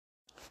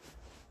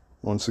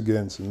Once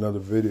again, it's another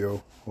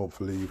video.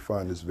 Hopefully you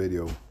find this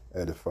video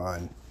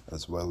edifying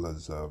as well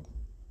as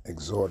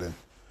exhorting.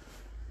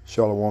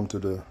 Shalom to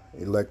the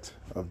elect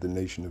of the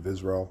nation of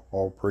Israel.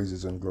 All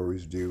praises and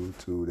glories due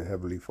to the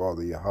Heavenly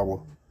Father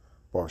Yahweh,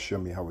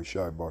 Bashem Yahweh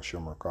Shai,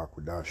 Bashem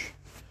Rakakwadash.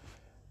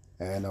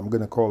 And I'm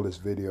going to call this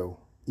video,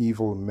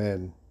 Evil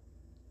Men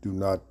Do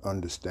Not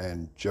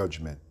Understand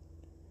Judgment.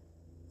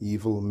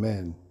 Evil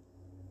men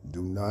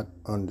do not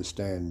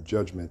understand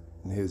judgment.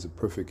 And here's a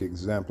perfect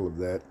example of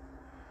that.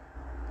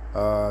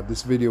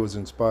 This video was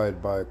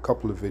inspired by a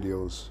couple of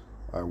videos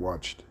I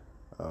watched.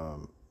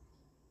 The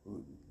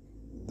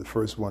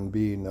first one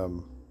being,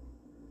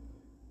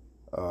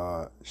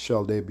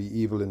 Shall there be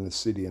evil in the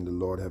city and the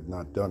Lord have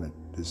not done it?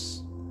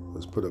 This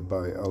was put up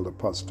by Elder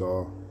Apostle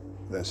Tahar.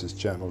 That's his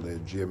channel there,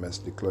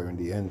 GMS Declaring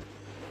the End.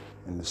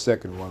 And the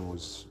second one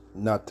was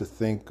not to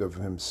think of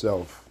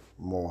himself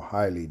more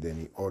highly than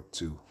he ought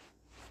to.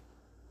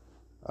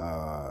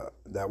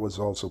 That was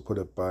also put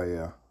up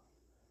by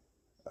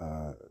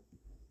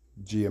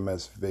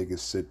GMS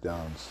Vegas Sit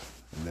Downs,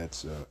 and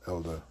that's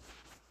Elder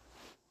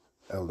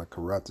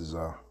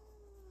Apostle.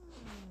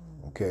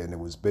 Okay, and it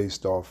was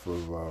based off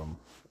of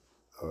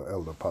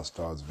Elder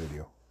Apostle Tahar's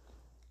video.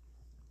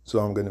 So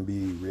I'm going to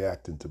be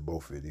reacting to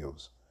both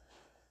videos.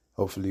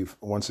 Hopefully,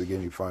 once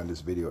again, you find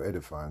this video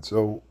edifying.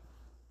 So,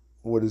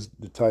 what does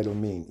the title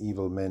mean?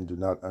 Evil men do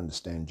not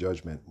understand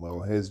judgment.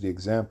 Well, here's the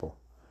example.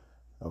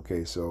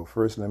 Okay, so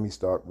first let me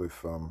start with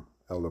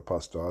Elder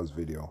Apostle Tahar's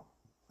video,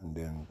 and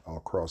then I'll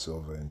cross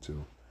over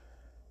into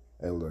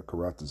Elder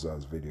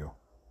Karatazar's video.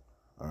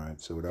 All right,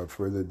 so without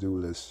further ado,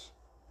 let's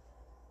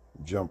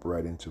jump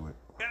right into it.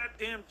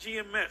 Goddamn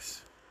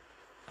GMS.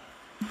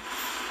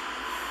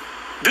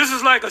 This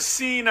is like a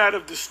scene out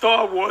of the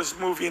Star Wars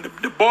movie in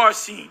the bar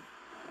scene.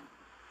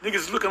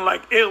 Niggas looking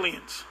like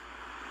aliens.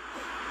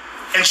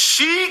 And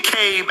she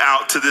came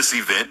out to this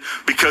event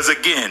because,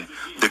 again,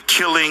 the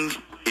killing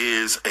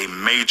is a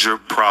major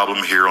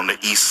problem here on the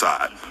east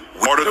side.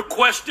 The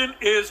question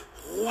is,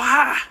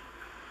 why?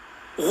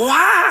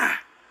 Why?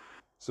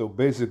 So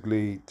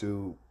basically,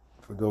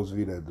 for those of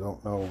you that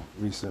don't know,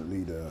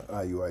 recently the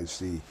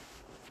IUIC,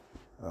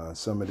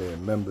 some of their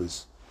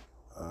members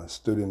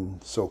stood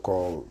in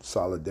so-called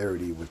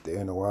solidarity with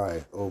the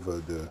NOI over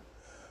the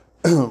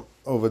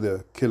over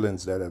the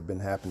killings that have been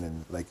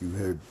happening. Like you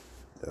heard,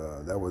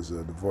 that was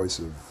the voice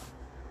of,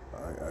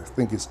 I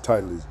think his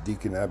title is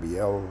Deacon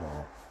Abiel.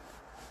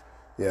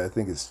 Yeah, I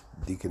think it's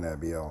Deacon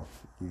Abiel.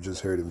 You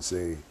just heard him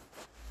say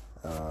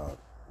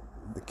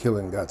the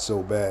killing got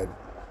so bad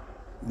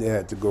they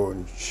had to go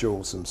and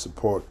show some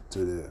support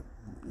to the,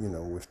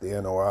 with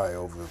the NOI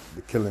over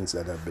the killings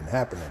that have been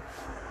happening.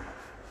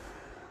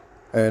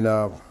 And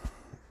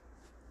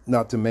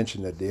not to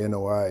mention that the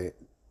NOI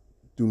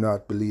do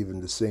not believe in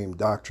the same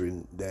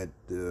doctrine that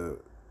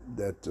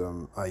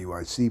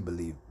IUIC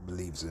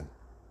believes in.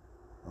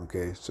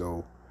 Okay,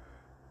 so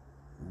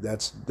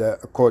that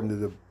according to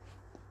the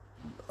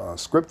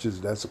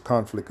scriptures, that's a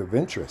conflict of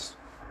interest.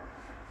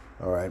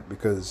 All right,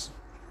 because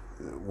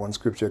one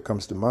scripture that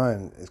comes to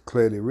mind is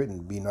clearly written: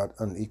 "Be not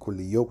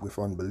unequally yoked with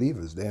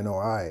unbelievers." The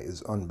NOI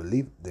is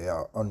they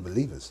are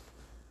unbelievers.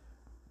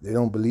 They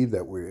don't believe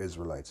that we're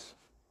Israelites.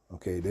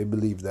 Okay, they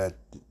believe that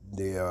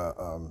they are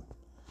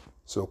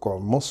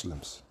so-called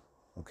Muslims.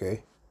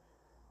 Okay,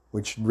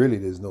 which really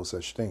there's no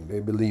such thing. They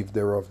believe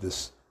they're of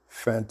this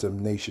phantom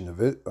nation of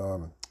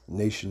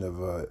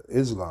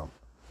Islam.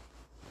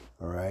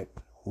 All right,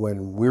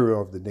 when we're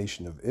of the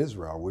nation of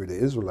Israel, we're the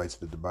Israelites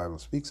that the Bible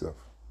speaks of.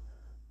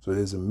 So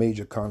there's a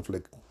major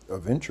conflict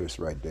of interest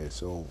right there.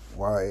 So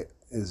why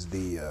is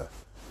this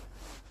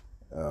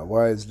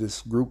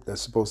group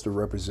that's supposed to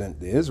represent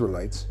the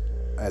Israelites,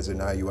 as in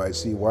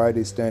IUIC, why are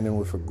they standing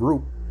with a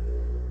group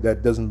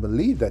that doesn't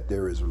believe that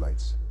they're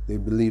Israelites? They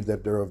believe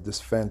that they're of this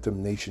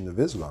phantom nation of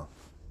Islam.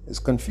 It's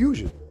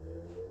confusion.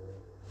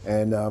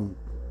 And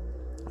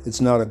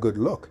it's not a good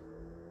look.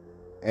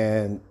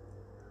 And,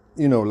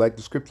 like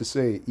the scriptures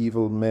say,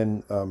 evil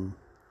men,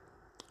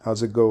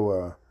 how's it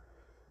go?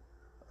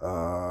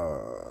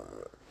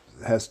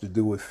 Has to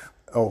do with,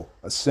 a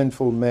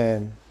sinful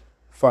man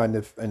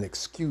findeth an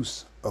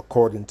excuse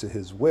according to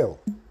his will.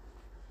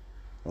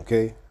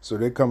 Okay, so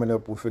they're coming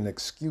up with an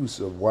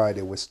excuse of why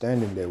they were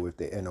standing there with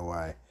the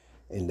NOI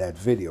in that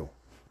video.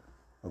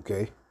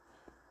 Okay,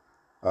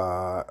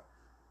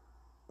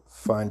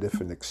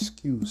 findeth an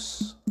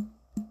excuse.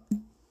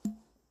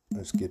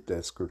 Let's get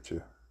that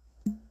scripture.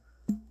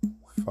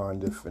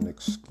 Findeth an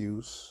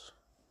excuse.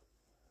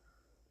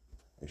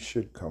 It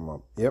should come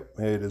up. Yep,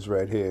 here it is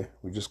right here.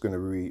 We're just going to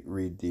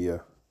read the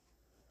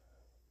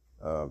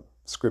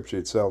scripture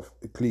itself.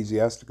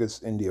 Ecclesiasticus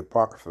in the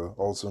Apocrypha,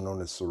 also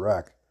known as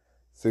Sirach,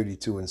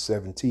 32 and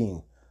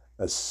 17.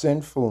 A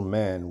sinful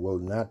man will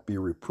not be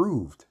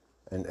reproved.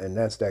 And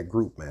that's that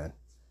group, man.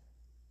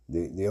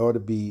 They ought to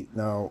be,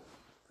 now,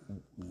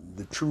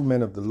 the true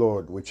men of the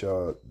Lord, which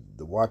are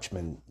the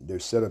watchmen, they're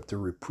set up to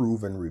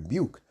reprove and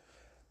rebuke.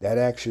 That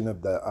action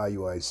of the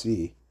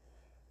IUIC,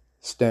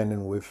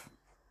 standing with,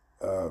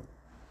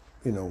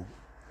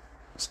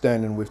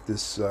 standing with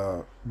this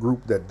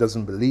group that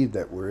doesn't believe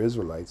that we're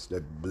Israelites,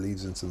 that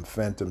believes in some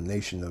phantom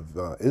nation of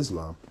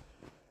Islam,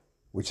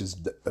 which is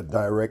a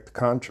direct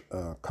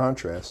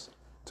contrast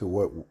to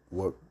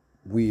what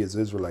we as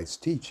Israelites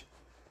teach.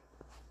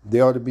 They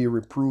ought to be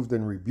reproved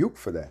and rebuked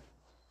for that.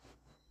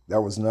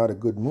 That was not a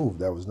good move.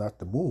 That was not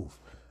the move.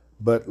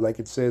 But like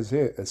it says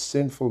here, a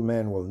sinful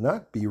man will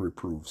not be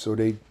reproved. So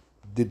they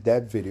did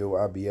that video,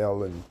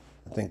 Abiel and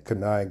I think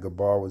Kanai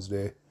Gabar was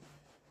there.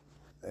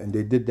 And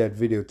they did that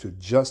video to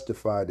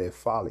justify their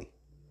folly.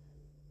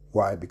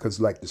 Why?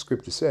 Because like the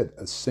scripture said,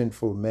 a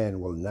sinful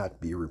man will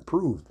not be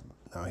reproved.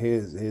 Now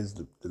here's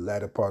the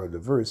latter part of the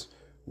verse,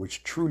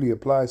 which truly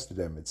applies to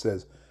them. It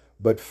says,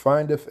 but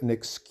findeth an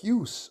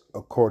excuse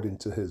according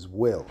to his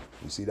will.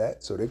 You see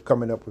that? So they're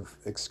coming up with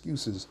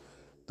excuses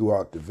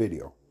throughout the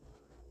video,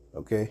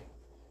 okay,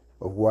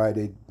 of why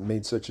they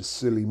made such a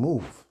silly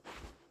move.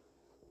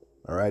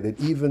 All right, and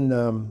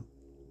even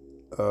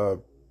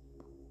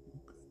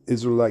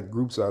Israelite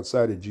groups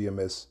outside of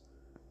GMS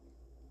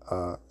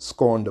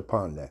scorned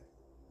upon that.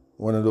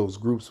 One of those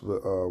groups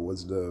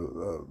was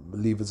the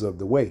Believers of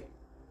the Way.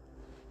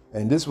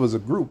 And this was a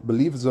group,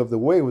 Believers of the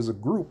Way is a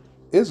group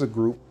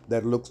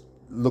that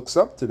looks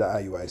up to the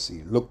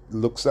IUIC.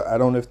 Looks up, I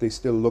don't know if they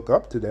still look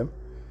up to them,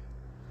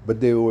 but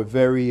they were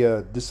very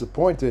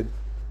disappointed,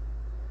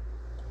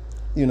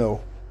 you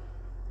know,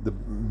 the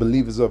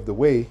Believers of the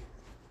Way.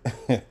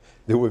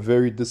 They were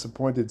very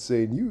disappointed,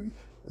 saying,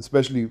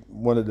 especially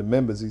one of the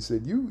members, he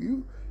said,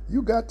 you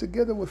got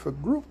together with a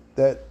group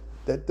that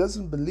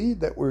doesn't believe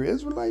that we're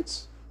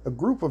Israelites, a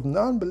group of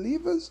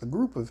non-believers, a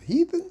group of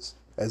heathens,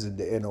 as in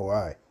the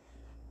NOI,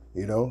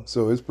 you know.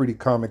 So it's pretty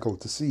comical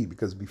to see,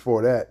 because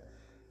before that,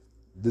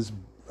 this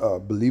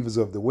Believers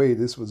of the Way,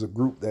 this was a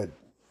group that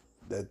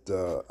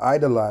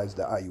idolized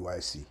the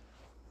IUIC.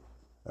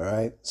 All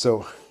right,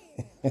 so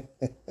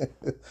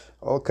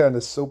all kind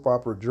of soap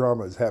opera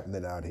drama is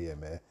happening out here,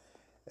 man.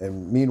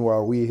 And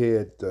meanwhile, we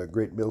here at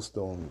Great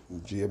Millstone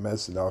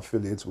GMS and our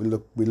affiliates, we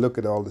look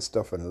at all this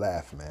stuff and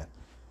laugh, man.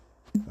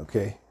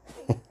 Okay.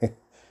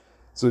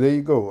 So there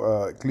you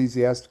go.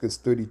 Ecclesiasticus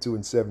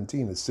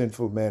 32:17, a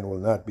sinful man will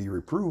not be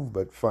reproved,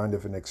 but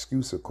findeth an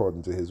excuse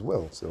according to his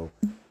will. So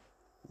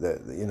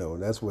that, you know,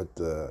 that's what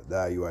the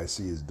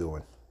IUIC is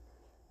doing.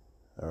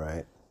 All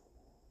right.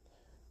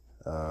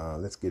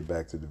 Let's get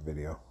back to the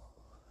video.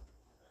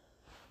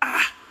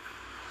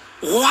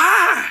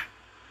 Why?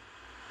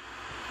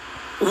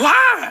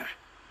 Why?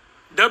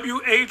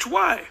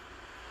 WHY?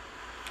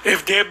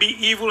 If there be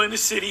evil in the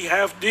city,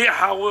 have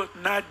Yahweh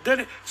not done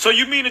it? So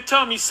you mean to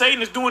tell me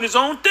Satan is doing his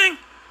own thing?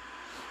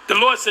 The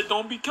Lord said,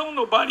 don't be killing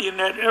nobody in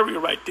that area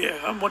right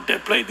there. I want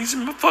that place. These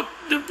fuck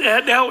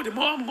the hell with them.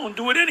 I'm going to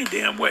do it any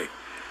damn way.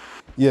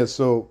 Yeah,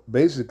 so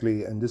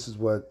basically, and this is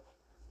what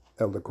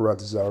Elder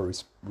Tahar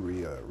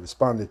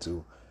responded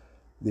to,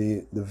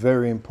 the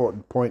very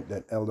important point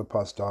that Elder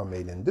Apostle Tahar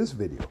made in this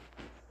video.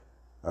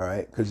 All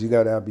right, because you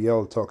got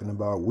Abiel talking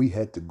about we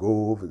had to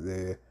go over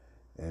there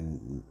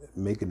and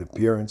make an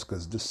appearance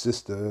because the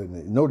sister,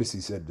 and notice he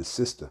said the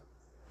sister,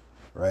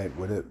 right?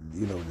 Whatever,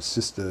 you know, the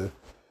sister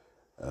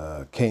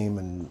came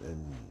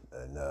and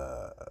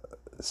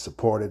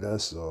supported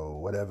us or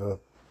whatever,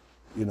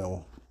 you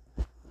know,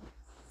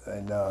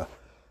 and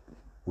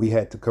we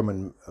had to come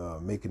and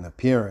make an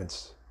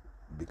appearance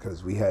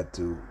because we had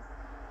to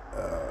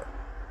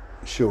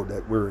show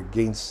that we're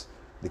against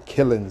the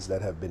killings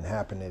that have been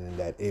happening in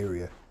that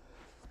area.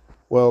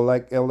 Well,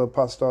 like Elder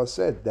Apostle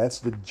said, that's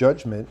the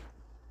judgment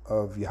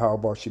of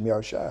Yahweh Shem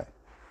Yahushai.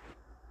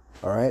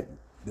 All right?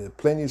 There are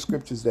plenty of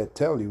scriptures that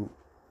tell you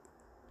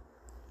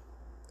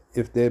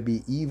if there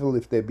be evil,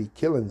 if there be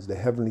killings, the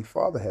Heavenly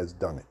Father has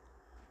done it.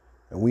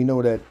 And we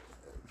know that,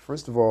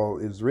 first of all,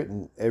 it is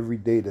written, every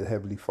day the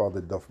Heavenly Father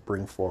doth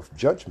bring forth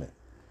judgment.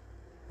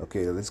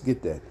 Okay, let's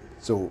get that.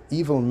 So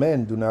evil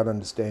men do not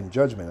understand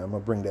judgment. I'm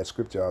going to bring that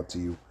scripture out to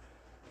you,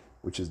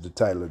 which is the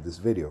title of this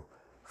video.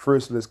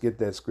 First, let's get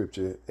that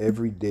scripture.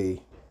 Every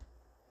day,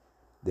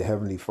 the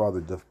Heavenly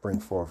Father doth bring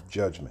forth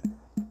judgment.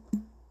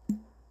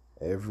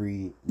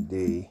 Every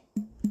day,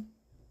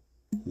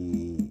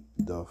 he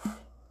doth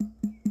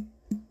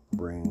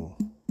bring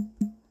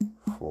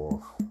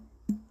forth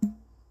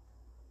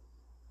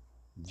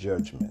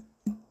judgment,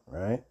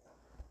 right?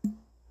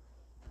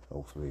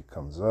 Hopefully it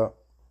comes up.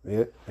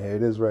 Here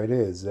it is right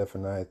here.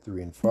 Zephaniah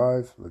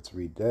 3:5. Let's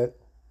read that.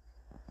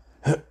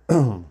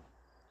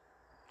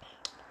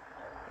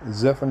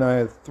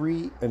 Zephaniah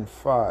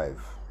 3:5.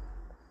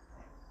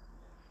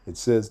 It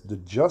says, the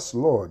just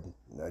Lord,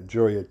 I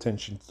draw your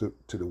attention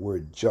to the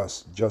word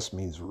just. Just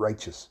means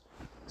righteous.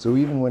 So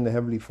even when the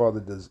Heavenly Father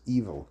does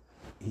evil,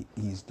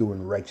 he's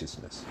doing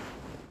righteousness.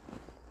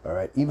 All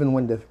right. Even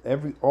when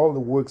all the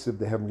works of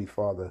the Heavenly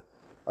Father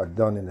are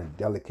done in a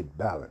delicate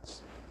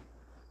balance.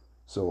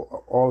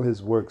 So all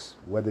his works,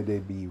 whether they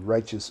be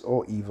righteous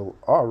or evil,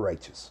 are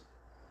righteous.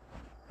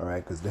 All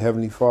right. Because the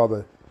Heavenly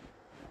Father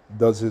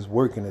does his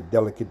work in a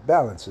delicate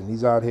balance, and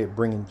he's out here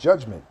bringing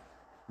judgment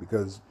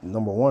because,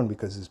 number one,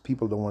 because his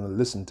people don't want to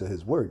listen to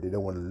his word. They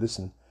don't want to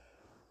listen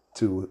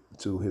to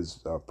his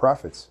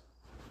prophets.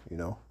 you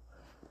know.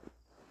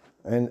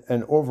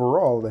 And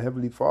overall, the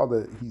Heavenly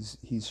Father,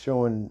 he's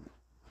showing,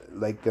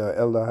 like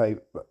Elder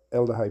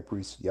High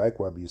Priest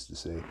Yaikwab used to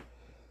say,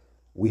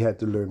 we had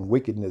to learn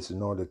wickedness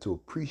in order to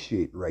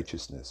appreciate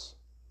righteousness.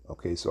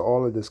 Okay, so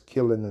all of this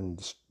killing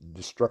and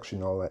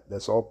destruction, all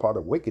that's all part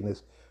of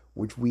wickedness,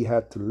 which we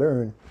had to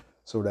learn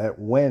so that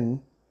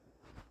when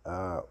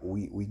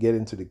we get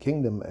into the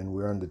kingdom and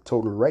we're under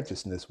total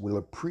righteousness, we'll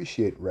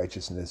appreciate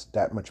righteousness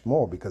that much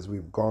more because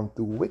we've gone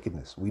through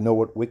wickedness. We know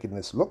what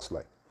wickedness looks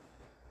like.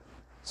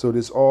 So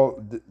this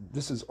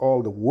is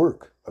all the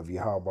work of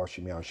Yahweh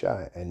Bashem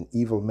Yahushai, and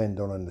evil men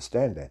don't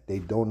understand that. They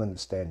don't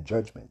understand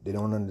judgment. They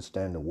don't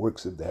understand the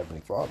works of the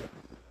Heavenly Father.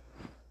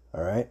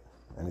 All right?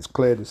 And it's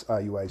clear this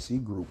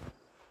IUIC group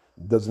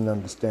doesn't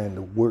understand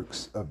the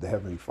works of the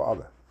Heavenly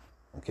Father.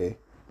 Okay?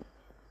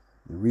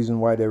 The reason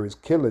why there is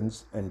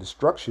killings and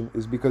destruction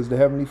is because the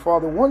Heavenly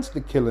Father wants the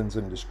killings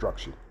and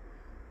destruction.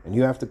 And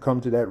you have to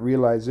come to that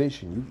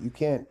realization. You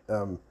can't,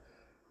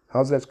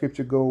 how's that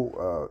scripture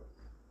go?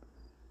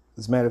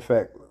 As a matter of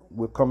fact,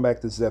 we'll come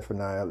back to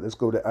Zephaniah. Let's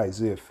go to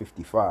Isaiah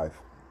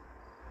 55.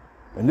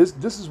 And this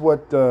is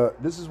what the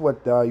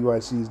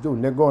IUIC is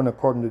doing. They're going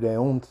according to their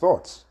own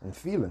thoughts and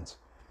feelings.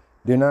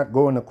 They're not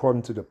going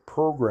according to the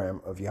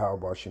program of Yahweh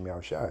Bashem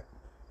Yahushai.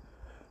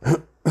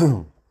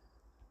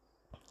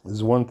 This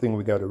is one thing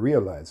we got to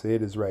realize. Here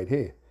it is right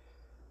here.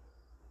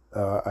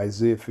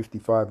 Isaiah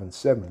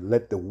 55:7.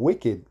 Let the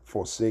wicked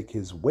forsake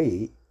his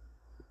way,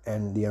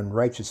 and the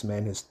unrighteous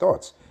man his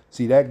thoughts.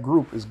 See, that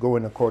group is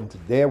going according to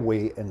their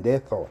way and their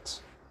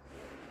thoughts.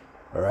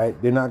 All right?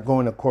 They're not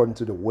going according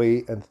to the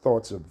way and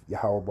thoughts of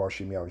Yahweh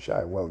Bashem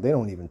Yahushai. Well, they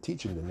don't even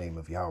teach in the name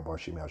of Yahweh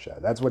Bashem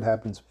Yahushai. That's what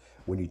happens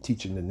when you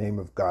teach in the name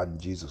of God and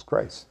Jesus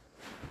Christ.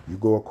 You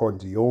go according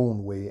to your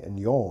own way and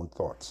your own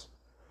thoughts.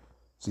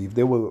 See, if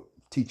they were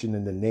teaching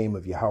in the name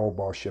of Yahweh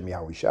Bashem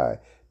Yahushai,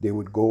 they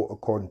would go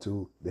according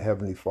to the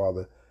Heavenly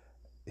Father,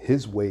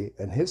 his way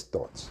and his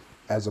thoughts,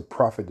 as a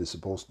prophet is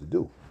supposed to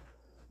do.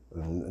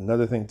 And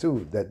another thing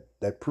too,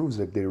 that proves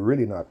that they're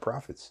really not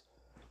prophets,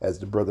 as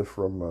the brother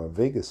from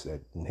Vegas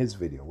said in his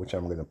video, which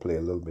I'm going to play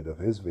a little bit of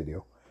his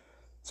video.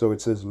 So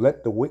it says,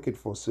 let the wicked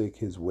forsake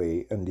his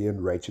way, and the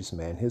unrighteous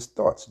man his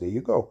thoughts. There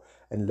you go.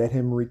 And let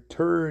him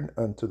return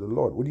unto the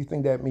Lord. What do you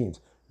think that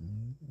means?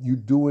 You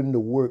doing the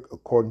work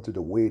according to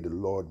the way the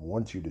Lord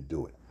wants you to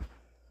do it.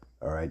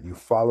 All right? You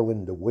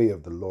following the way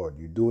of the Lord.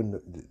 You're doing,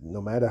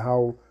 no matter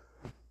how,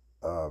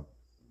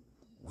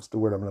 what's the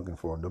word I'm looking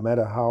for? No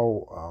matter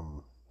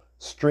how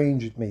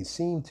strange it may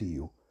seem to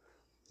you,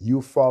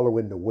 you're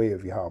following the way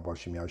of Yahweh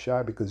Bashem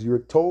Yahushai because you're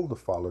told to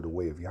follow the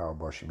way of Yahweh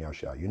Bashem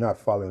Yahushai. You're not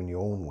following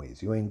your own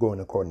ways. You ain't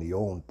going according to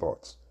your own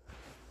thoughts.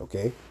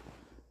 Okay?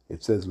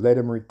 It says, let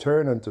him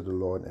return unto the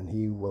Lord, and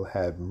he will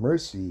have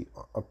mercy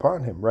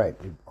upon him. Right.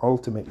 It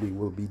ultimately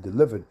will be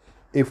delivered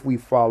if we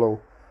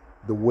follow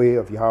the way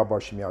of Yahweh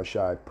Bashem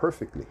Yahushai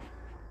perfectly.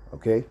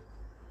 Okay?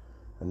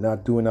 And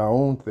not doing our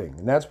own thing.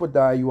 And that's what the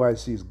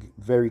IUIC is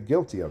very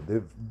guilty of.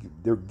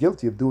 They're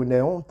guilty of doing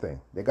their own thing.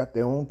 They got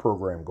their own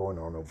program going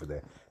on over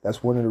there.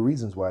 That's one of the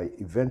reasons why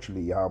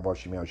eventually Yahweh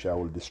Bashem Yahushai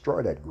will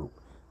destroy that group,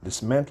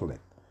 dismantle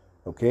it.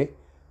 Okay?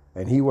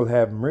 And he will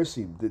have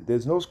mercy.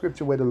 There's no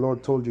scripture where the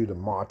Lord told you to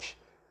march,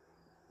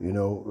 you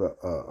know,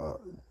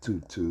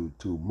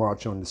 to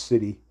march on the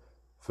city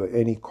for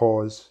any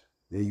cause.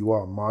 There you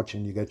are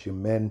marching. You got your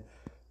men,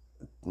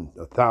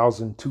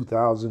 1,000,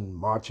 2,000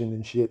 marching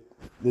and shit.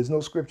 There's no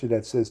scripture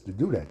that says to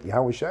do that.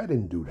 Yahweh Shai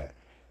didn't do that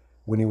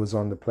when he was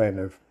on the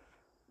planet of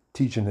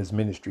teaching his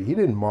ministry. He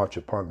didn't march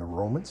upon the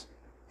Romans.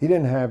 He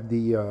didn't have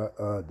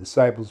the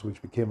disciples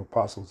which became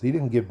apostles. He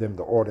didn't give them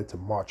the order to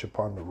march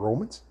upon the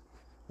Romans.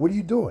 What are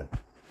you doing?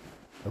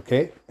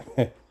 Okay?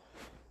 You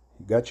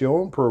got your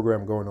own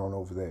program going on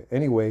over there.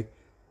 Anyway,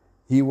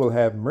 he will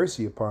have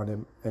mercy upon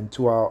him and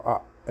to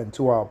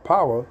our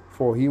power,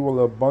 for he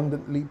will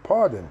abundantly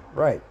pardon.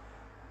 Right.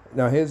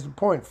 Now here's the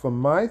point. For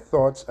my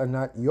thoughts are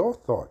not your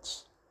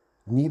thoughts,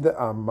 neither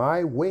are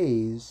my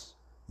ways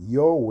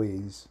your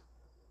ways,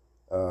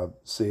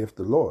 saith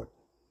the Lord.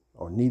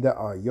 Or neither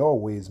are your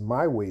ways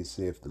my ways,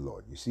 saith the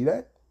Lord. You see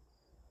that?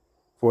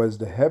 For as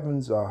the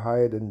heavens are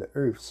higher than the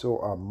earth, so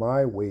are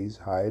my ways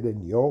higher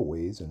than your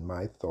ways, and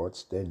my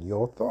thoughts than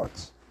your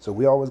thoughts. So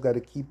we always got to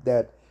keep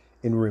that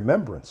in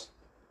remembrance.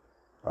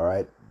 All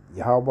right?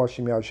 Yahweh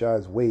Bashem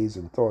Yahushai's ways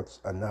and thoughts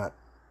are not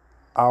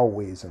our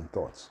ways and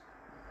thoughts.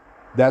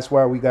 That's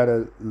why we got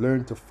to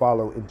learn to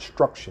follow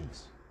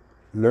instructions.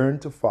 Learn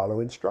to follow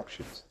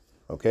instructions.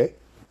 Okay?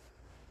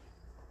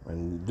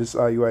 And this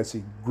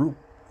IUIC group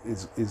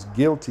is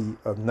guilty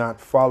of not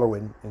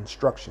following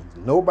instructions.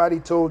 Nobody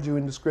told you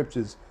in the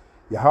scriptures,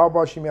 Yahweh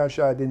Bashem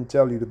Yahushai didn't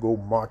tell you to go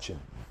marching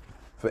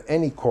for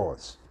any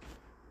cause.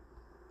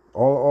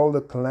 All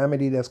the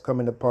calamity that's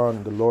coming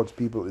upon the Lord's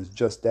people is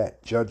just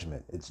that,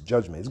 judgment. It's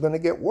judgment. It's going to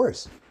get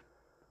worse.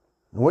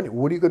 What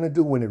are you going to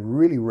do when it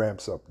really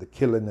ramps up, the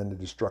killing and the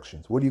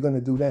destructions? What are you going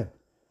to do then?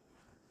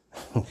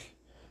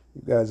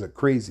 You guys are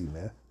crazy,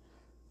 man.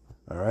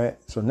 All right?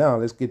 So now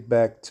let's get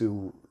back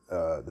to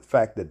the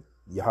fact that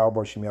Yahweh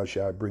Bashem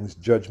Yahushai brings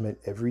judgment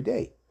every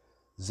day.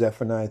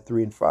 Zephaniah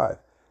 3 and 5.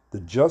 The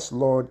just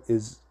Lord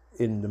is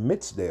in the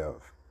midst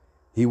thereof.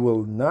 He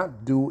will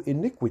not do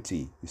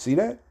iniquity. You see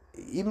that?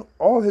 Even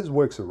all his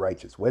works are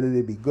righteous, whether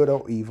they be good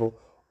or evil.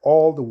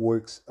 All the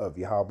works of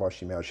Yahweh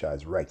Shemel Shai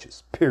is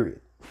righteous,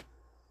 period.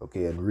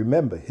 Okay, and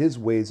remember, his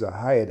ways are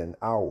higher than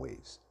our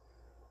ways,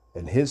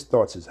 and his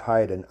thoughts is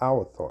higher than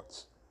our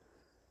thoughts.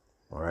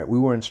 All right, we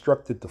were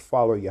instructed to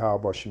follow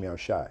Yahweh Shemel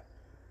Shai.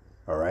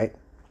 All right.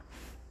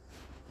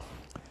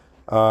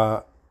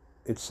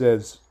 It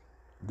says,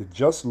 the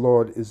just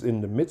Lord is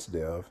in the midst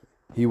thereof.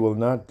 He will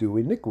not do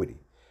iniquity.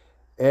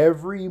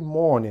 Every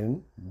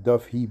morning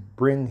doth he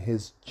bring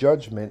his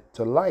judgment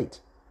to light.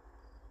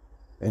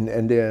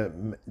 And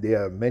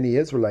there are many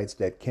Israelites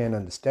that can't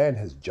understand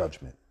his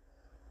judgment.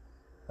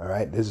 All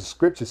right. There's a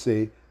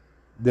scripture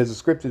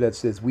that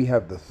says we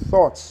have the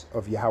thoughts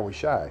of Yahweh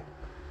Shai.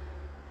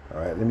 All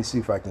right. Let me see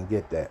if I can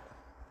get that.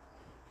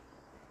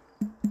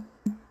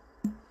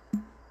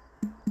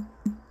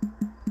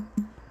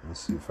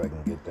 Let's see if I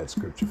can get that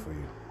scripture for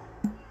you.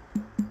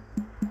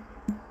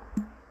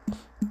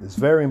 It's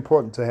very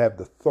important to have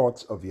the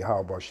thoughts of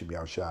Yahweh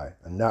Shemel Shai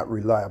and not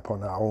rely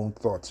upon our own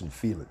thoughts and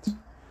feelings,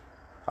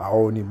 our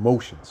own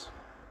emotions.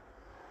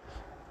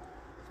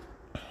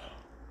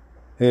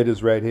 Here it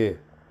is right here.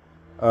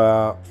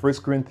 1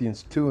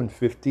 Corinthians 2 and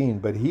 15.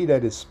 But he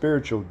that is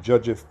spiritual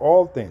judgeth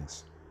all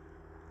things.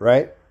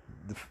 Right?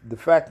 The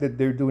fact that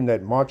they're doing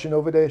that marching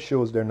over there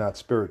shows they're not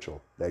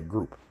spiritual, that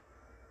group.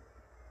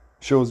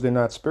 Shows they're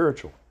not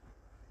spiritual.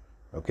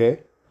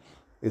 Okay?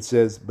 It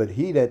says, but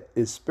he that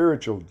is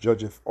spiritual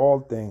judgeth all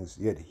things,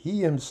 yet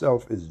he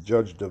himself is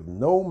judged of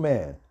no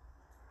man.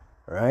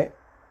 Right?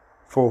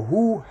 For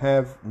who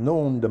have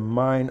known the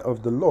mind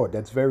of the Lord?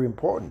 That's very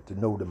important, to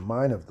know the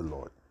mind of the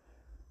Lord,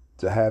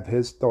 to have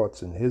his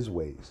thoughts and his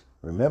ways.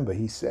 Remember,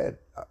 he said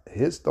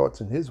his thoughts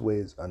and his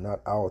ways are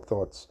not our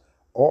thoughts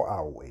or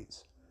our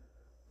ways.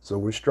 So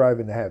we're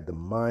striving to have the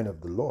mind of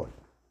the Lord,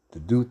 to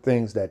do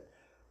things that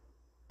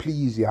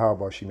please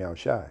Yahweh Shemel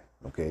Shai.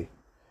 Okay?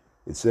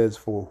 It says,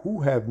 for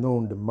who have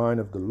known the mind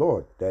of the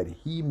Lord, that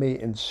he may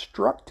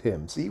instruct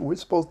him. See, we're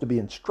supposed to be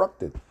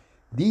instructed.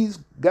 These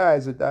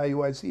guys at the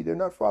IUIC, they're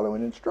not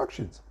following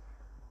instructions.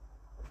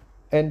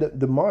 And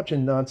the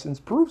marching nonsense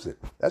proves it.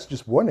 That's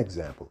just one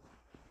example.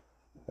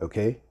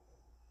 Okay?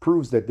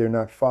 Proves that they're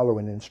not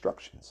following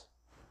instructions.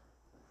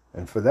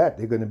 And for that,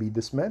 they're going to be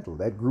dismantled.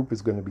 That group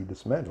is going to be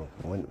dismantled.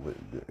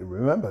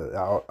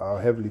 Remember,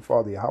 our Heavenly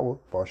Father, Yahweh,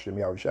 Bashem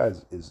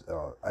Yahushua, is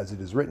as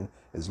it is written,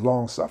 is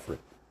long-suffering.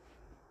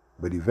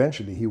 But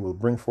eventually, he will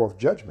bring forth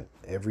judgment.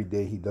 Every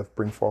day he doth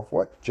bring forth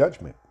what?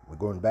 Judgment. We're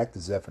going back to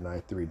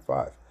Zephaniah 3 and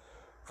 5.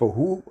 For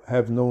who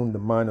have known the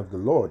mind of the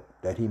Lord,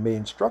 that he may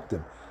instruct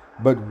him?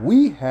 But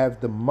we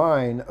have the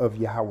mind of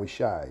Yahweh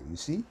Shai. You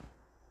see?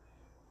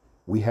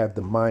 We have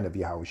the mind of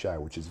Yahweh Shai,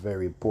 which is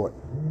very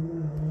important.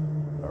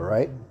 All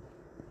right?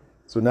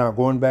 So now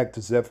going back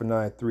to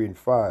Zephaniah 3 and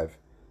 5,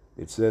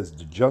 it says,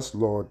 the just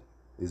Lord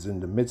is in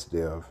the midst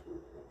thereof.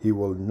 He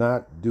will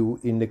not do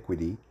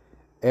iniquity.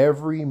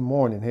 Every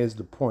morning, here's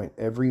the point,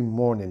 every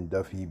morning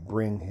doth he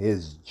bring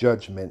his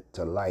judgment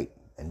to light.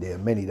 And there are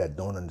many that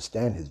don't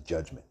understand his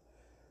judgment.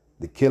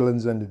 The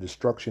killings and the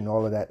destruction,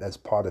 all of that, that's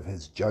part of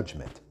his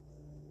judgment.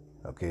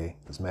 Okay?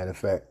 As a matter of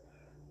fact,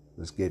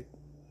 let's get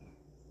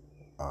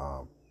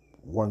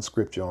one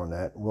scripture on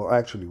that. Well,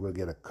 actually, we'll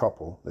get a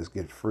couple. Let's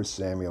get 1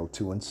 Samuel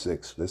 2 and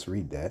 6. Let's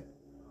read that.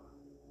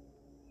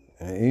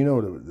 And you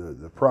know,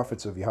 the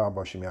prophets of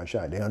Yahweh Shemel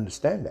Shai, they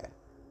understand that.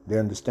 They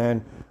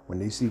understand when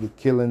they see the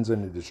killings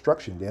and the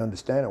destruction, they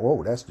understand,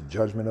 oh, that's the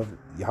judgment of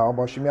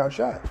Yahweh Shemel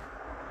Shai.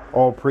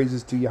 All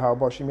praises to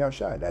Yahweh Shemel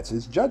Shai. That's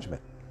his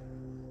judgment.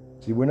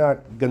 See, we're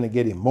not going to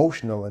get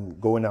emotional and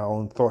go in our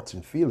own thoughts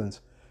and feelings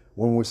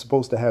when we're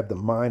supposed to have the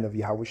mind of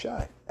Yahweh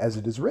Shai, as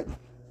it is written.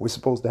 We're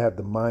supposed to have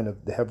the mind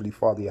of the Heavenly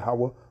Father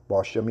Yahweh,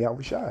 Bashem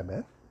Yahweh Shai,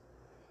 man.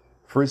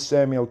 1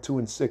 Samuel 2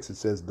 and 6, it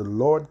says, the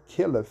Lord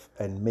killeth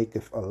and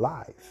maketh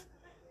alive.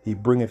 He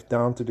bringeth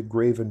down to the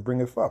grave and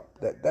bringeth up.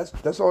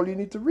 That's all you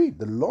need to read.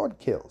 The Lord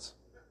kills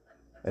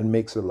and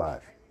makes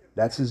alive.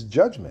 That's his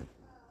judgment.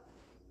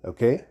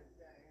 Okay?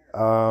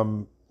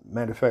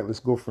 Matter of fact, let's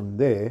go from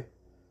there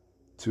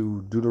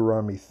to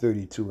Deuteronomy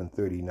 32 and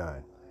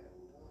 39.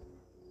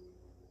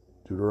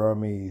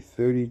 Deuteronomy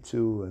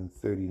 32 and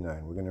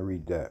 39. We're going to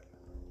read that.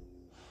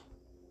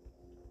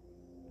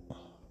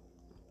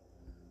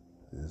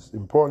 It's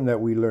important that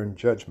we learn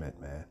judgment,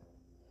 man.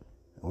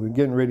 We're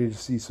getting ready to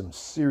see some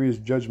serious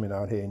judgment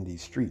out here in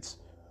these streets.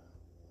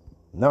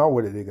 Now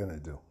what are they going to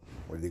do?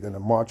 Are they going to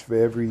march for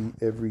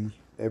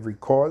every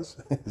cause?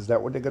 Is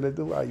that what they're going to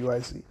do,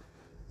 IUIC?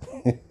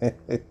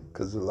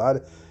 Because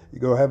you're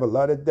going to have a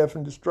lot of death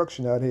and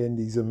destruction out here in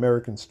these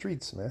American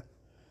streets, man.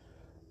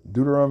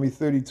 Deuteronomy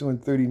 32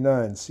 and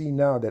 39. See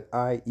now that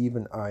I,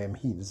 even I, am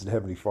he. This is the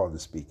Heavenly Father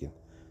speaking.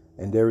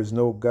 And there is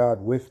no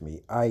God with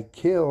me. I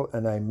kill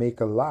and I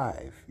make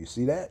alive. You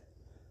see that?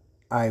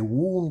 I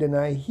wound and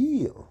I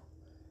heal.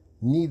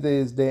 Neither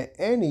is there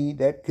any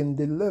that can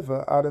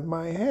deliver out of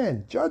my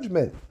hand.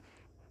 Judgment.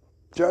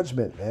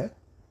 Judgment, man.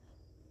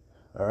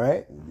 All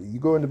right? You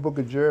go in the book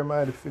of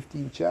Jeremiah, the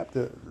 15th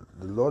chapter,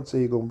 the Lord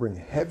say he's going to bring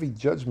heavy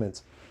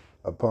judgments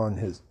upon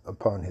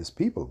his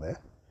people, man.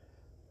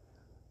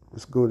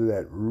 Let's go to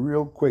that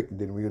real quick, and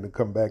then we're going to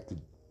come back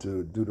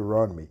to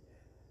Deuteronomy.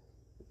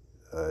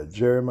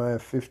 Jeremiah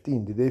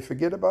 15. Did they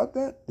forget about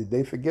that? Did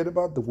they forget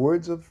about the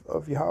words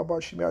of Yahweh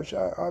Shema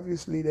Shai?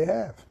 Obviously they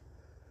have.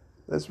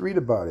 Let's read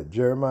about it.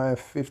 Jeremiah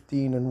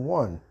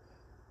 15:1.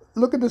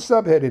 Look at the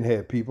subheading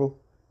here, people.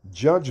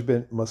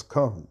 Judgment must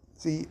come.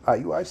 See,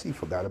 IUIC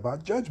forgot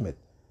about judgment.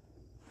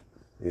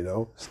 You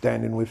know,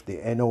 standing with the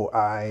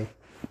NOI,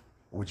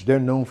 which they're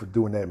known for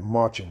doing that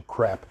marching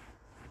crap,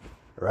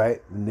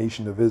 right? The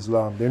Nation of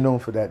Islam, they're known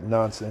for that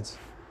nonsense.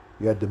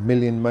 You had the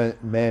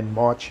Million-Man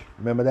March.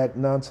 Remember that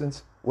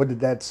nonsense? What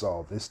did that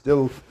solve? It's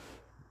still,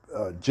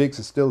 Jakes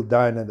are still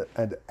dying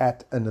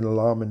at an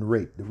alarming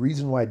rate. The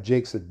reason why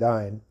Jakes are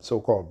dying,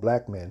 so-called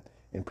black men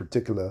in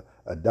particular,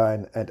 are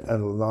dying at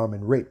an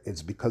alarming rate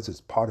is because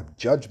it's part of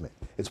judgment.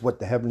 It's what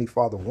the Heavenly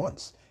Father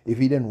wants. If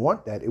he didn't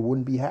want that, it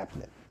wouldn't be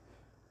happening.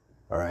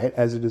 All right?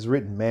 As it is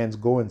written, man's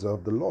goings are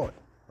of the Lord.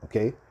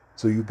 Okay?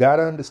 So you got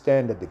to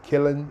understand that the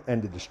killing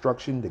and the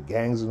destruction, the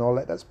gangs and all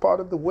that, that's part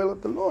of the will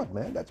of the Lord,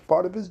 man. That's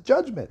part of his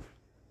judgment.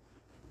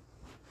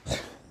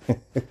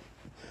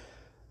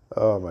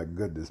 Oh, my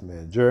goodness,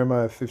 man.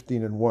 Jeremiah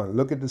 15:1.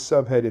 Look at the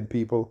subheading,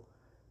 people.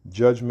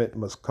 Judgment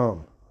must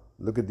come.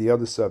 Look at the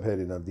other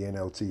subheading of the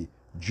NLT.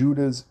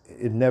 Judah's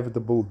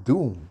inevitable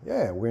doom.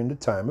 Yeah, we're in the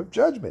time of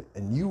judgment.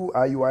 And you,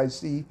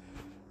 IUIC,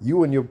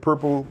 you and your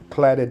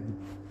purple-cladded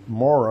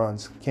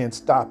morons can't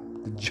stop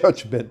the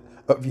judgment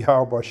of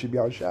Yahweh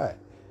Shema Shai.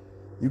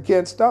 You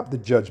can't stop the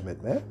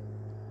judgment, man.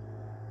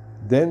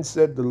 Then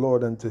said the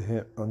Lord unto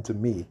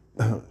me,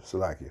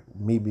 Salakia,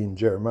 me being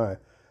Jeremiah,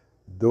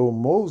 though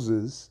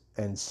Moses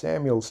and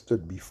Samuel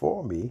stood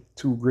before me,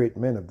 two great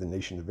men of the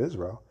nation of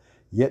Israel,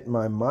 yet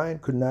my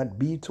mind could not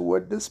be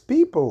toward this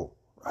people.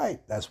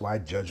 Right, that's why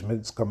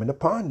judgment's coming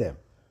upon them.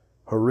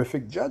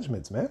 Horrific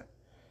judgments, man.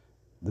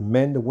 The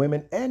men, the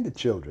women, and the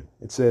children.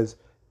 It says,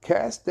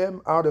 cast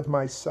them out of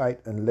my sight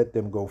and let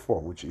them go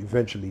forth, which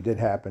eventually did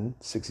happen.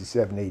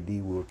 67 AD,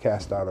 we were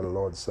cast out of the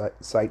Lord's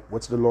sight.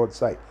 What's the Lord's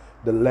sight?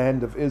 The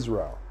land of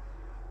Israel.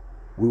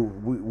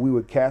 We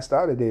were cast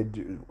out of there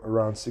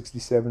around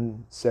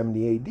 67,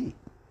 70 AD.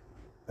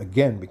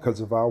 Again, because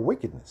of our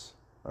wickedness.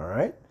 All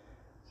right?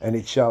 And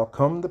it shall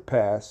come to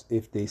pass,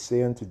 if they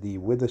say unto thee,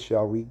 whither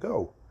shall we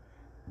go?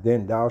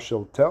 Then thou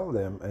shalt tell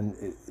them. And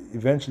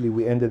eventually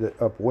we ended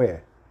up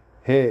where?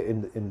 Here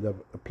in the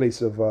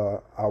place of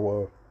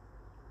our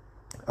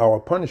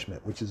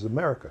punishment, which is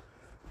America.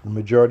 The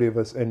majority of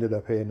us ended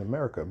up here in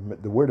America.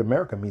 The word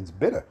America means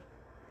bitter.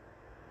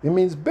 It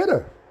means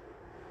bitter.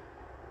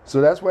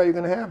 So that's why you're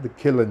going to have the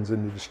killings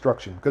and the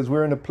destruction, because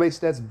we're in a place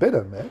that's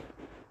bitter, man.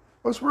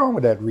 What's wrong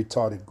with that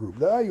retarded group?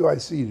 The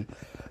IUIC,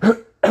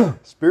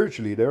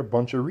 spiritually, they're a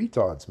bunch of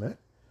retards, man.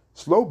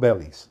 Slow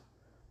bellies,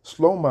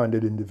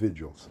 slow-minded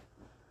individuals.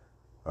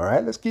 All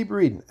right, let's keep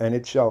reading. And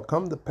it shall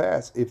come to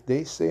pass, if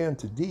they say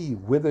unto thee,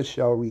 whither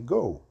shall we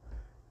go?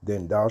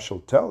 Then thou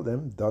shalt tell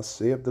them, thus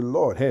saith the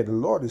Lord. Hey, the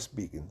Lord is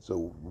speaking,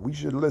 so we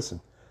should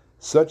listen.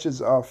 Such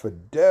as are for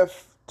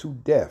deaf to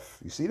deaf.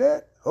 You see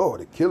that? Oh,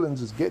 the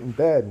killings is getting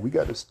bad, and we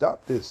got to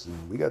stop this,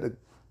 and we got to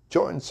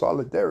join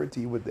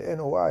solidarity with the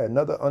NOI,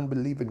 another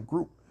unbelieving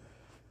group.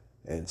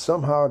 And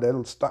somehow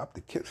that'll stop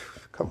the kill.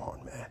 Come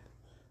on, man.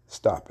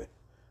 Stop it.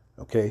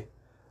 Okay?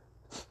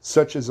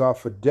 Such as are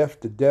for deaf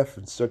to deaf,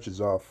 and such as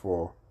are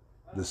for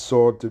the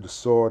sword to the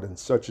sword, and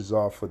such as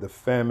are for the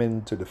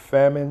famine to the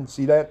famine.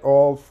 See that?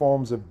 All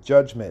forms of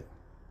judgment.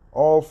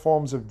 All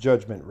forms of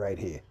judgment right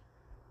here.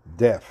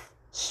 Death,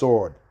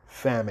 sword,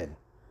 famine.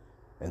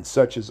 And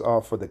such as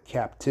are for the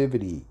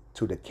captivity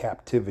to the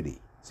captivity.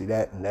 See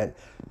that? And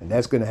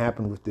that's going to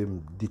happen with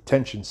them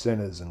detention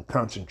centers and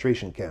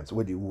concentration camps.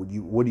 What do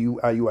you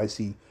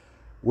IUIC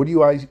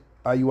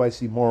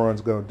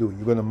morons going to do?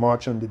 You're going to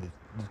march under the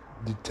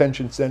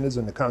detention centers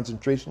and the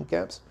concentration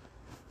camps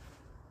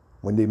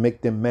when they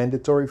make them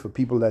mandatory for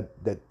people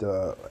that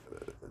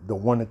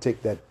don't want to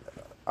take that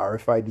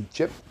RFID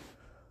chip?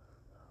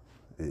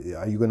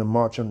 Are you going to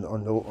march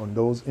on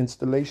those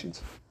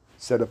installations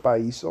set up by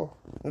Esau?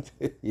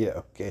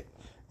 Yeah, okay.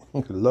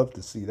 Love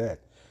to see that.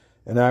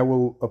 And I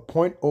will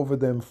appoint over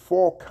them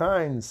 4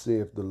 kinds,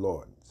 saith the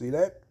Lord. See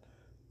that?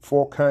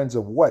 4 kinds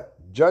of what?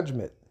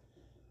 Judgment.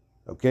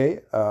 Okay?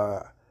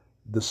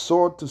 The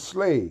sword to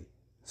slay.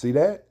 See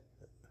that?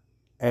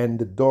 And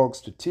the dogs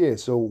to tear.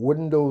 So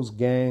wouldn't those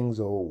gangs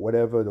or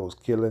whatever, those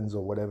killings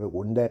or whatever,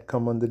 wouldn't that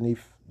come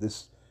underneath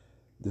this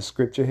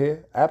scripture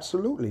here?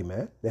 Absolutely,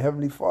 man. The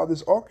Heavenly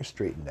Father's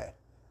orchestrating that.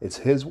 It's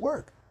his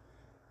work.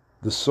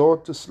 The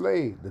sword to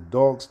slay, the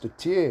dogs to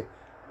tear,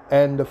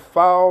 and the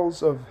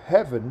fowls of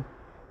heaven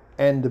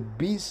and the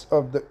beasts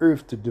of the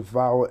earth to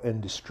devour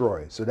and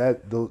destroy. So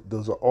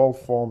those are all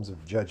forms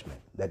of judgment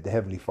that the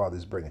Heavenly Father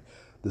is bringing.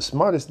 The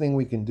smartest thing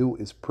we can do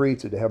is pray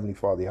to the Heavenly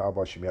Father,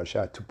 Yahweh Shema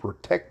Shai, to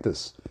protect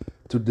us,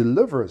 to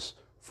deliver us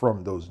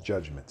from those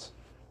judgments.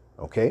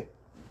 Okay?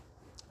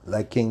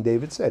 Like King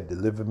David said,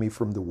 deliver me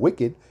from the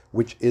wicked,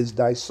 which is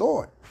thy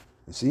sword.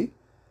 You see,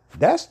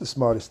 that's the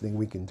smartest thing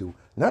we can do.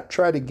 Not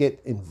try to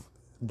get in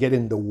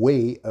the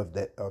way of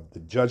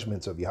the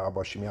judgments of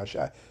Yahweh Shem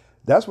Yahushai.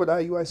 That's what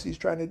IUIC is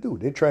trying to do.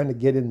 They're trying to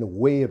get in the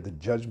way of the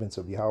judgments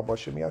of Yahweh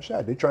Shem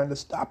Yahushai. They're trying to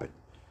stop it.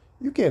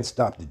 You can't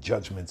stop the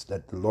judgments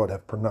that the Lord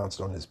have pronounced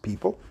on his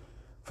people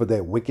for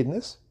their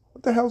wickedness.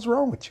 What the hell's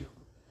wrong with you?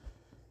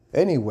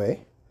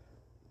 Anyway,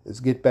 let's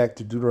get back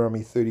to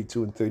Deuteronomy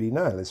 32 and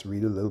 39. Let's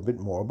read a little bit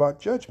more about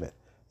judgment.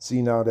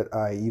 See now that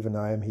I, even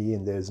I am he,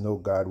 and there is no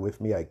God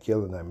with me. I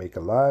kill and I make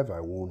alive. I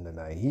wound and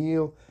I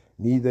heal.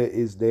 Neither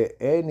is there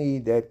any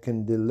that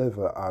can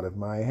deliver out of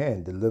my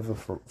hand. Deliver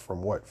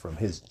from what? From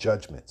his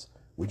judgments.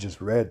 We just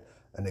read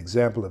an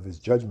example of his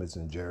judgments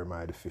in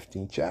Jeremiah, the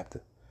 15th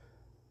chapter.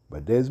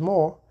 But there's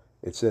more.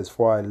 It says,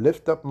 for I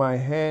lift up my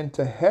hand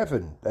to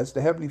heaven. That's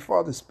the Heavenly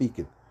Father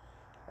speaking.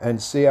 And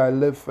say I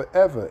live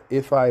forever.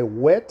 If I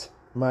whet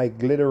my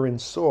glittering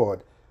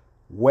sword,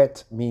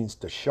 whet means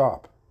to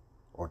sharp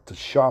or to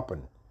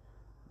sharpen.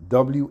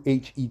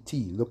 W-H-E-T.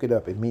 Look it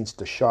up. It means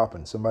to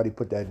sharpen. Somebody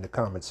put that in the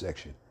comment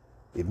section.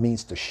 It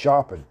means to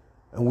sharpen.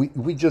 And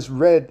we just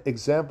read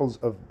examples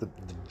of the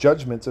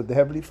judgments of the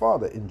Heavenly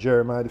Father in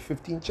Jeremiah the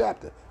 15th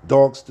chapter.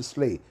 Dogs to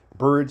slay,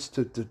 birds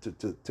to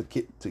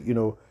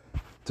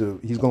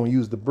he's going to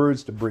use the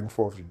birds to bring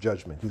forth the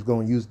judgment. He's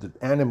going to use the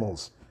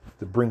animals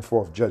to bring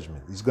forth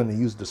judgment. He's going to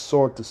use the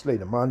sword to slay.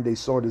 The modern day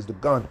sword is the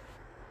gun.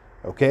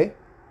 Okay?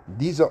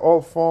 These are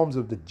all forms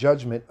of the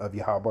judgment of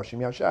Yahweh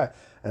Shem Yahushai.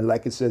 And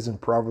like it says in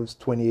Proverbs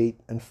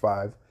 28 and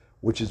 5,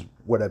 which is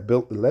what I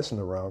built the lesson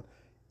around,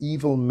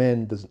 evil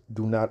men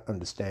do not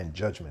understand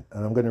judgment.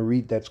 And I'm going to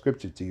read that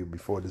scripture to you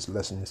before this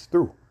lesson is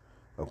through.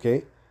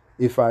 Okay?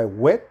 If I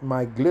whet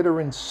my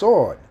glittering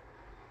sword,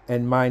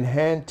 and mine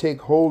hand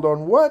take hold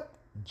on what?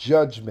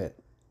 Judgment.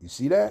 You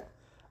see that?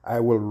 I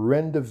will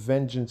render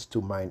vengeance to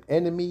mine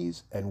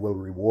enemies and will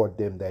reward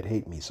them that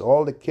hate me. So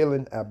all the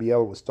killing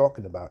Abiel was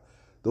talking about,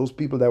 those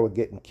people that were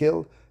getting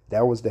killed,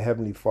 that was the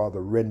Heavenly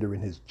Father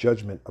rendering his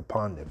judgment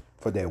upon them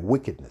for their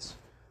wickedness.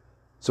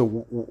 So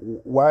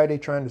why are they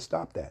trying to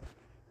stop that?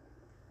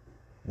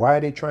 Why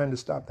are they trying to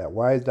stop that?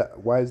 Why is the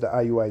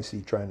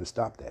IUIC trying to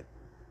stop that?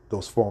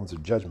 Those forms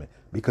of judgment?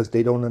 Because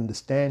they don't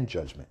understand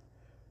judgment.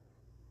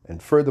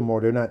 And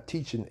furthermore, they're not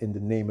teaching in the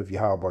name of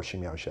Yahweh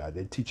Shem Yahushai.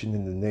 They're teaching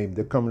in the name,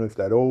 they're coming with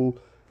that old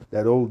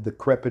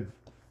decrepit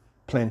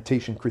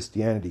plantation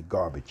Christianity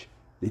garbage.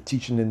 They're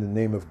teaching in the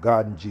name of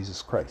God and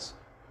Jesus Christ.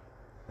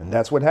 And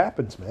that's what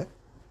happens, man.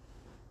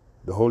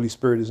 The Holy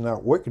Spirit is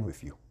not working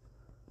with you.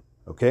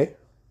 Okay?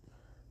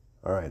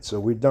 All right, so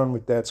we're done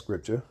with that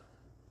scripture.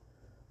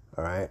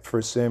 All right,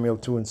 1 Samuel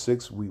 2 and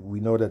 6, we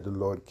know that the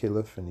Lord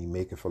killeth and he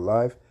maketh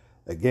alive.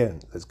 Again,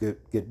 let's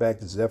get back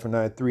to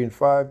Zephaniah 3 and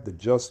 5. The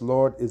just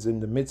Lord is in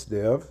the midst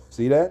thereof.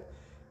 See that?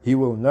 He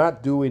will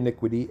not do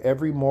iniquity.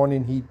 Every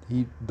morning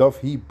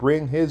he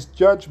bring his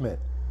judgment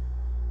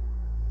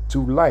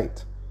to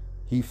light.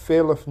 He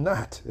faileth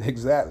not.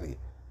 Exactly.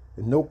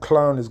 And no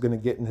clown is going to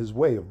get in his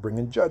way of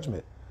bringing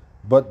judgment.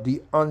 But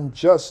the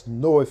unjust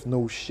knoweth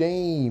no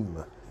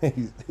shame.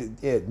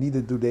 Yeah,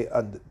 neither do they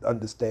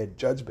understand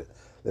judgment.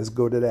 Let's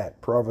go to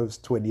that. Proverbs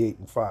 28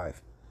 and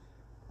 5.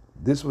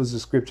 This was the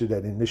scripture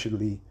that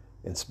initially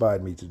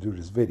inspired me to do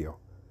this video.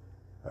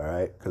 All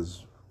right,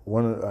 because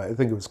I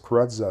think it was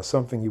Karatza,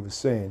 something he was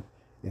saying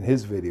in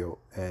his video,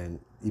 and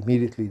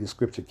immediately the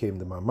scripture came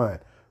to my mind.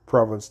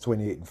 Proverbs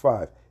 28 and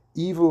 5.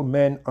 Evil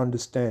men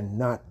understand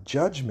not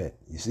judgment.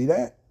 You see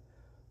that?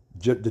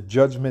 The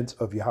judgments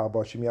of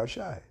Yahweh Shem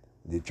Yahushai.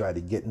 They try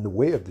to get in the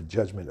way of the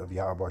judgment of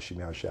Yahweh Shem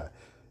Yahushai.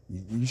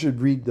 You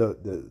should read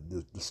the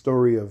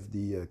story of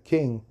the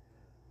king.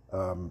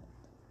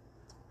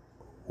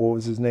 What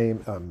was his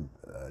name?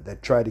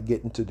 That tried to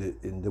get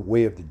in the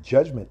way of the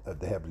judgment of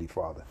the Heavenly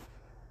Father,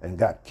 and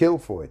got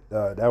killed for it.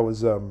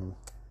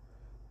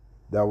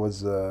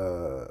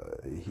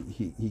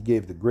 He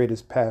gave the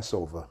greatest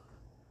Passover.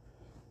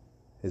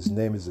 His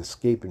name is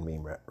escaping me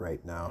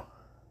right now.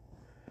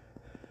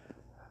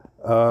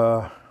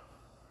 Because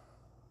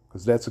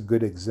that's a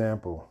good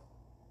example.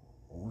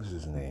 What was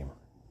his name?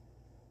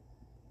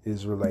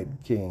 Israelite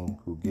king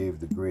who gave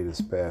the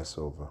greatest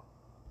Passover.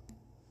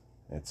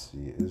 Let's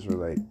see,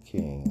 Israelite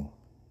king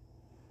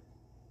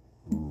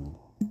who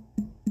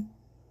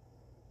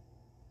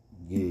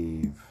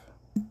gave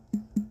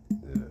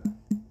the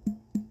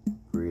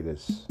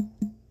greatest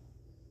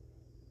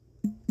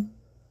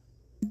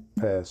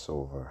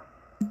Passover.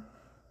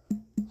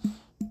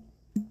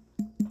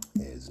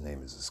 Yeah, his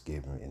name is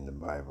escaping me in the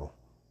Bible.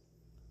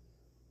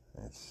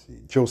 Let's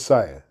see,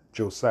 Josiah,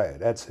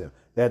 that's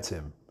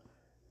him.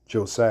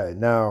 Josiah.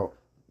 Now,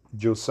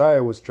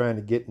 Josiah was trying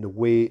to get in the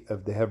way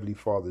of the Heavenly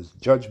Father's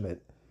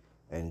judgment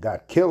and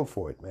got killed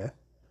for it, man.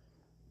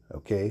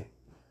 Okay.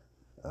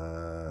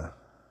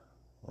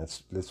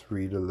 Let's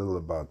read a little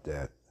about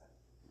that.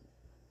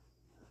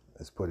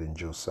 Let's put in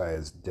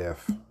Josiah's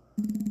death.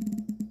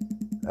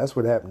 That's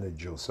what happened to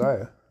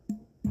Josiah.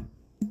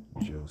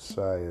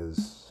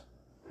 Josiah's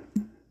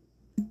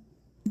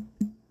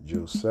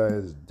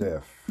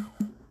death.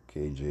 Okay,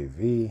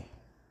 KJV.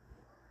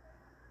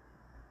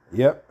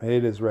 Yep, here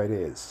it is right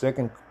here.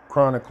 2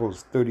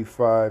 Chronicles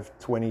 35,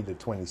 20 to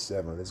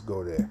 27. Let's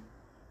go there.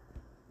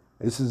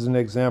 This is an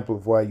example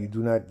of why you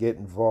do not get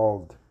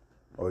involved,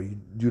 or you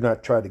do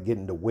not try to get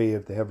in the way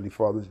of the Heavenly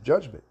Father's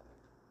judgment.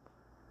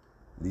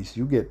 At least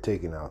you get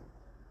taken out.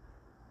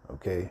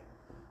 Okay?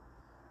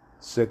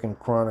 2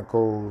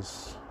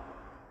 Chronicles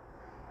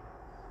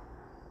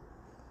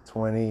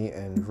 20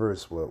 and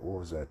verse, what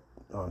was that?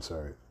 Oh, I'm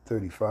sorry,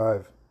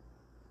 35.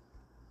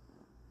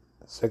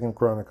 2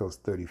 Chronicles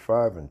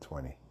 35 and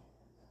 20.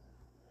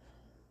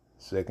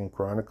 2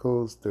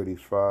 Chronicles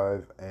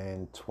 35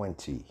 and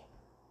 20.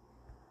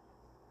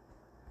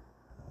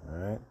 All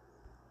right.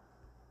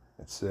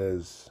 It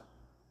says,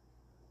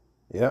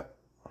 yeah.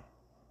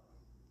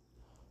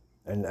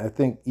 And I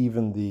think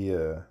even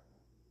the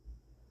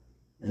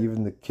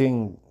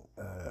king,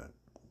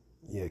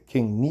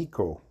 King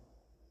Necho,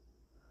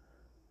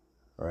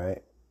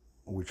 right,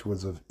 which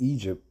was of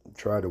Egypt,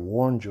 tried to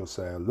warn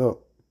Josiah,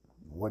 look,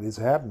 what is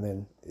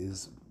happening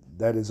is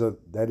that is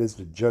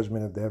the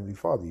judgment of the Heavenly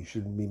Father. You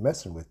shouldn't be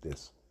messing with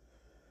this.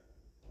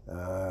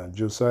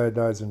 Josiah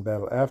dies in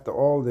battle. After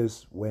all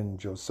this, when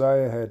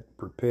Josiah had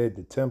prepared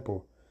the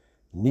temple,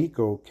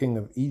 Necho, king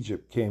of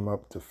Egypt, came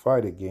up to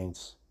fight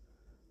against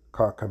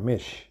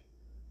Carchemish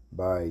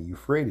by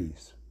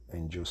Euphrates,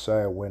 and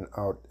Josiah went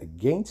out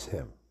against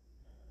him.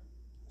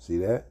 See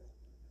that?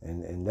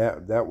 And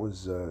that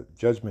was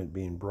judgment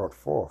being brought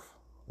forth.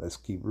 Let's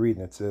keep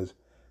reading. It says,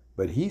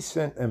 but he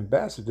sent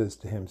ambassadors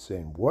to him,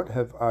 saying, what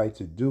have I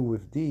to do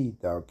with thee,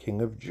 thou king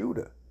of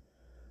Judah?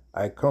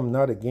 I come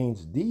not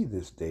against thee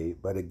this day,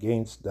 but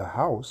against the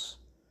house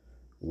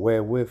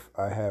wherewith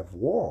I have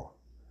war.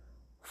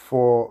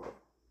 For,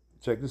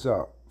 check this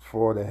out,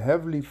 for the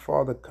Heavenly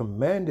Father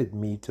commanded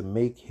me to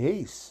make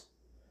haste,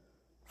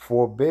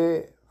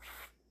 forbear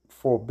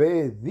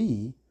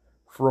thee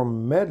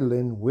from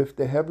meddling with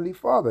the Heavenly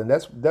Father. And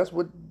that's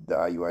what the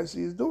IUIC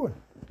is doing.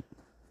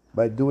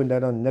 By doing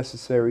that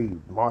unnecessary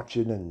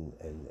marching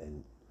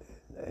and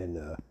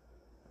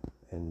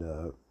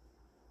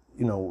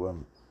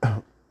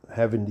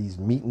having these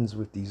meetings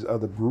with these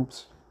other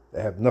groups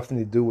that have nothing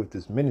to do with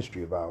this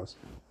ministry of ours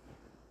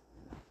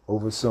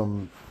over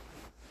some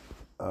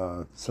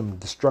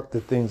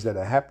destructive things that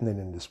are happening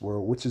in this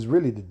world, which is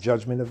really the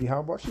judgment of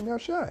Yahweh Shem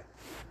Yahushai.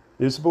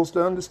 They're supposed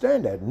to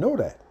understand that and know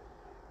that.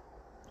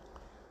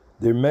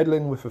 They're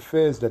meddling with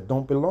affairs that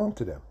don't belong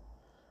to them.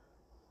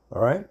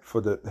 All right?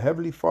 For the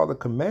Heavenly Father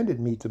commanded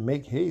me to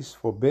make haste,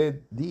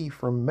 forbid thee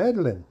from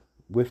meddling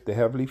with the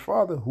Heavenly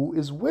Father who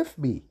is with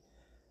me,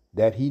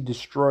 that he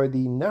destroy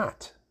thee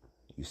not.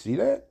 You see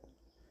that?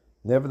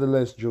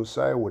 Nevertheless,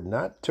 Josiah would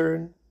not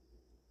turn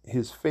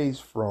his face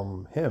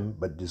from him,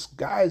 but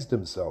disguised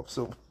himself.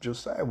 So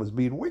Josiah was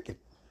being wicked.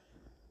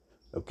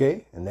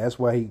 Okay? And that's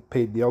why he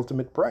paid the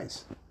ultimate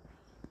price.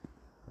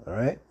 All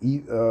right?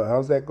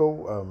 How's that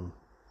go?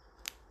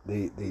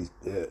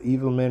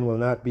 Evil men will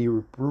not be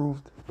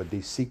reproved, but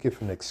they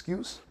seeketh an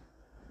excuse.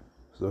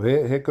 So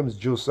here comes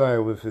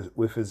Josiah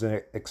with his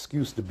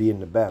excuse to be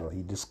in the battle.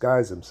 He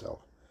disguised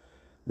himself,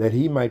 that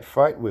he might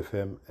fight with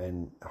him,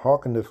 and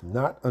hearkeneth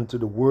not unto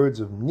the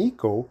words of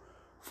Necho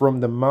from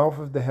the mouth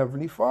of the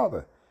Heavenly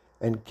Father,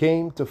 and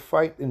came to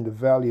fight in the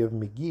valley of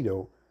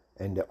Megiddo,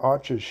 and the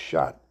archers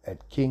shot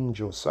at King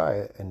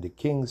Josiah, and the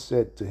king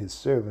said to his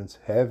servants,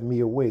 have me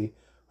away,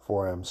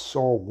 for I am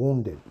sore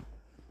wounded.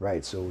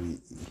 Right, so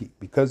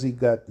because he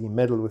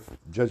meddled with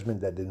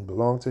judgment that didn't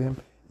belong to him,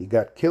 he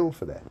got killed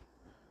for that.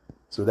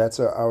 So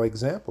that's our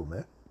example,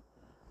 man.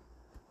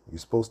 You're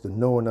supposed to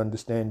know and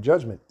understand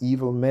judgment.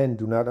 Evil men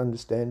do not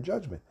understand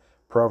judgment.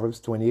 Proverbs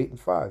 28 and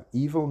 5.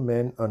 Evil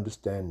men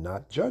understand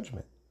not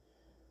judgment.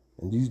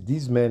 And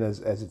these men,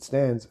 as it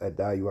stands at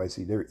the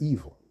IUIC, they're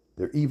evil.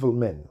 They're evil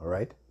men, all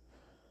right?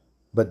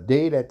 But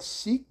they that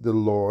seek the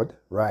Lord,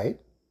 right,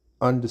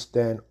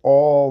 understand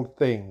all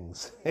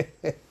things.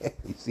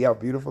 You see how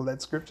beautiful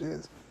that scripture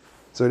is?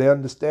 So they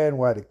understand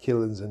why the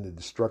killings and the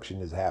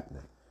destruction is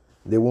happening.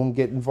 They won't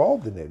get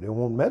involved in it. They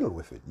won't meddle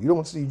with it. You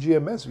don't see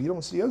GMS. You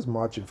don't see us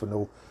marching for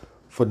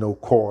no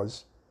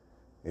cause.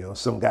 You know,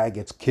 some guy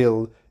gets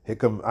killed. Here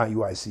come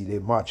IUIC. They're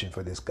marching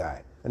for this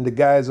guy. And the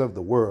guys of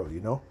the world, you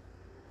know.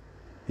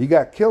 He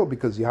got killed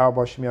because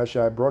Yahweh Shem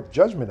Yahushai brought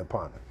judgment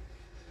upon him.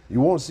 You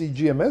won't see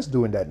GMS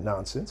doing that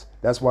nonsense.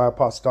 That's why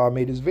Apostle Tahar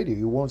made his video.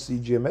 You won't see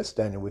GMS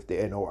standing with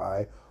the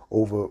NOI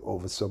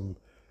over some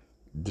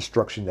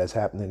destruction that's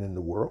happening in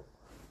the world.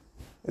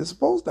 It's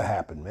supposed to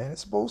happen, man.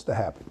 It's supposed to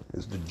happen.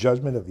 It's the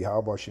judgment of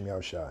Yahweh Shem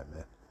Yahushai,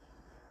 man.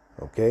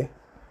 Okay?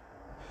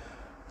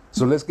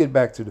 So let's get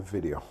back to the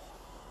video.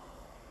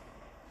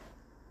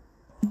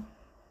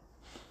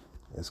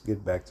 Let's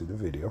get back to the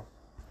video.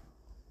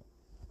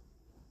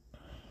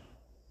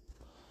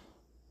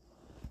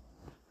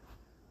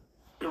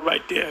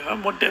 Right there. I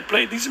want that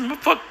play. These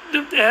fuck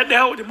the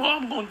hell with them all.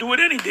 I'm gonna do it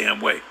any damn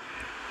way.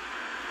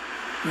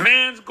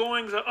 Man's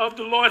goings are of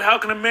the Lord. How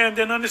can a man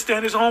then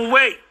understand his own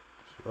way?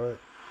 Right.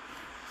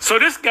 So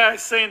this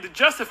guy's saying to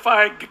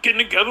justify getting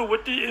together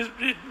with the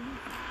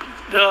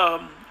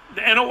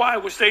NOI,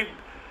 which they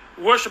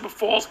worship a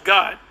false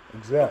god.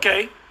 Exactly.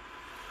 Okay?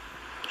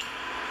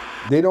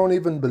 They don't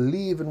even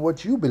believe in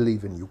what you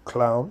believe in, you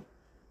clown.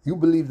 You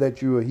believe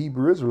that you're a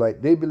Hebrew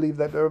Israelite. They believe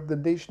that they're of the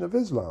Nation of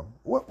Islam.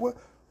 What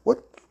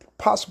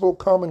possible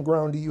common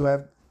ground do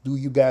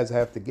you guys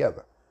have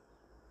together?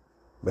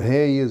 But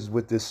here he is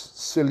with this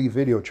silly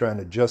video trying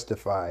to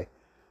justify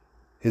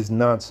his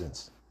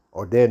nonsense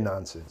or their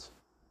nonsense.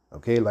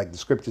 Okay, like the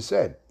scripture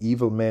said,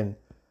 evil men,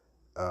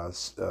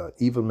 how's it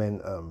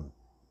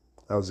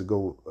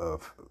go?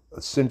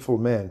 A sinful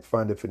man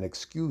findeth an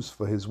excuse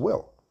for his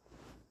will.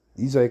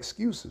 These are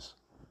excuses.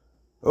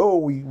 Oh,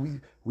 we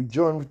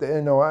joined with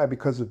the NOI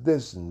because of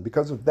this and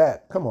because of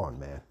that. Come on,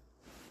 man.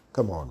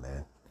 Come on,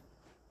 man.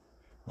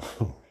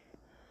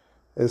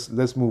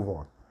 Let's move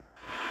on.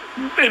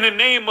 In the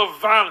name of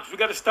violence, we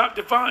got to stop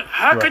the violence.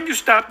 How can you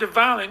stop the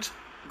violence?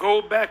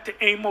 Go back to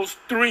Amos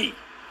 3.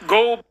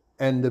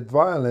 And the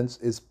violence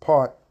is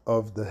part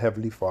of the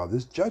Heavenly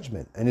Father's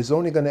judgment. And it's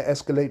only going to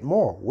escalate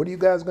more. What are you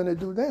guys going to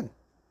do then?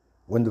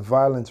 When the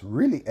violence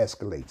really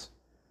escalates?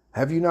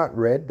 Have you not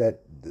read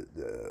that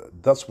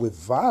thus with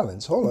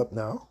violence, hold up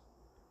now.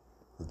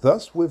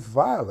 Thus with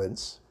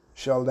violence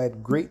shall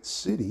that great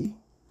city.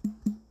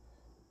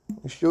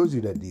 It shows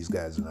you that these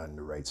guys are not in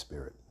the right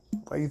spirit.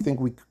 Why do you think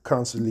we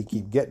constantly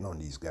keep getting on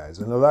these guys?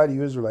 And a lot of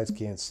you Israelites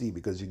can't see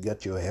because you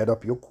got your head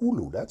up your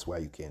kulu. That's why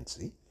you can't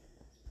see.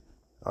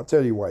 I'll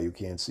tell you why you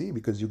can't see,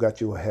 because you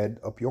got your head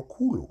up your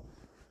kulu.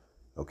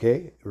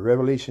 Okay?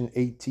 Revelation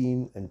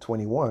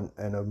 18:21.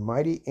 And a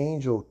mighty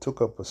angel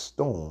took up a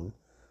stone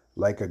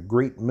like a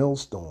great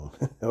millstone.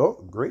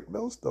 Oh, great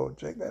millstone.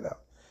 Check that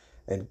out.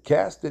 And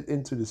cast it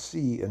into the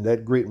sea. And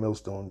that great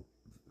millstone,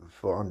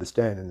 for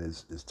understanding,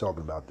 is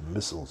talking about the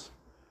missiles.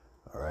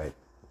 All right?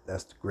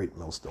 That's the great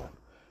millstone.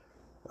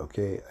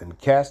 Okay? And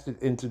cast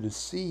it into the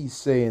sea,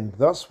 saying,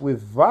 thus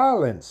with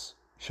violence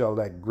shall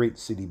that great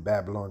city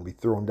Babylon be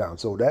thrown down.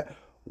 So that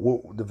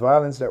the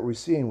violence that we're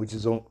seeing, which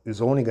is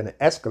only going to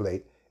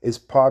escalate, is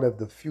part of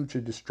the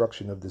future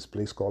destruction of this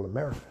place called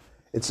America.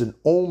 It's an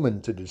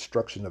omen to the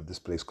destruction of this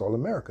place called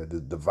America,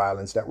 the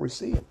violence that we're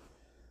seeing.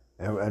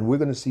 And we're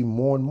going to see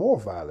more and more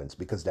violence,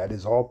 because that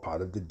is all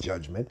part of the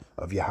judgment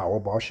of Yahweh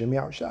B'Shem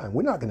Yahushua. And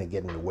we're not going to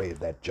get in the way of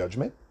that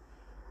judgment.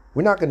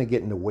 We're not going to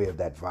get in the way of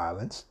that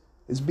violence.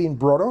 It's being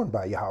brought on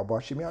by Yahweh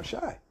B'Shem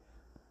Yahushua.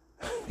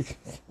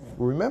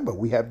 Remember,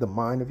 we have the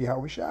mind of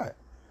Yahweh Shai.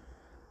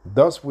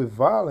 Thus with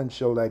violence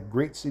shall that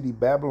great city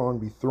Babylon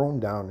be thrown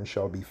down, and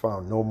shall be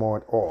found no more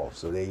at all.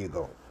 So there you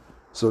go.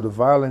 So the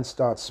violence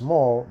starts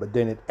small, but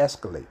then it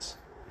escalates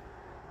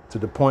to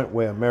the point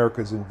where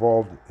America is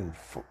involved in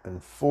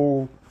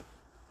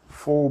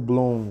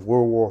full-blown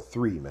World War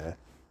III, man,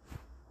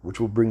 which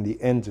will bring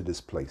the end to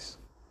this place.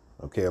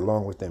 Okay,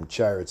 along with them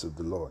chariots of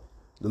the Lord.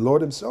 The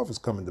Lord himself is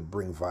coming to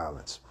bring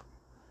violence.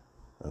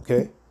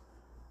 Okay?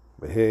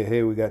 But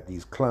here we got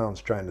these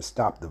clowns trying to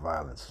stop the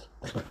violence.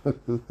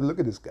 Look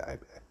at this guy,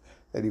 man.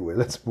 Anyway,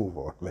 let's move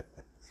on, man.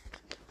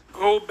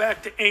 Go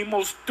back to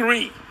Amos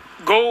 3.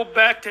 Go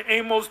back to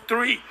Amos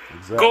 3.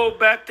 Exactly. Go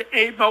back to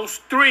Amos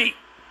 3.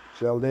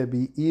 Shall there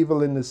be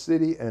evil in the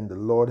city, and the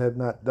Lord have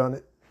not done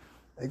it?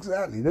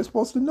 Exactly. They're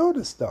supposed to know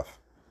this stuff.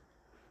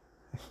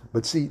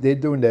 But see, they're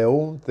doing their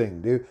own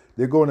thing.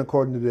 They're going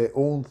according to their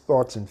own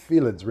thoughts and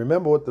feelings.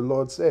 Remember what the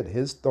Lord said.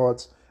 His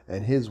thoughts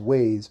and his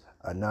ways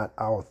are not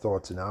our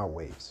thoughts and our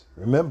ways.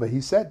 Remember,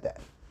 he said that.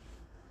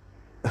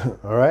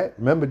 All right?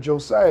 Remember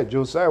Josiah.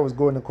 Josiah was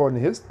going according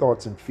to his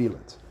thoughts and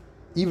feelings,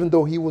 even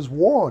though he was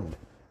warned.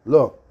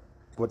 Look,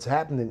 what's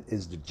happening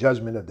is the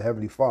judgment of the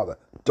Heavenly Father.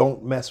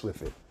 Don't mess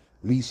with it,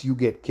 lest you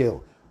get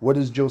killed. What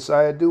does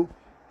Josiah do?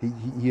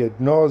 He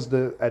ignores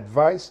the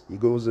advice. He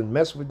goes and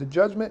messes with the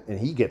judgment, and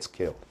he gets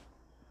killed.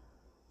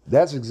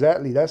 That's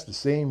the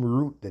same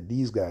route that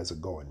these guys are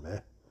going,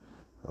 man.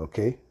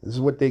 Okay? This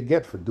is what they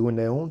get for doing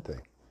their own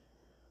thing.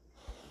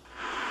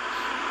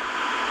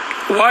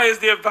 Why is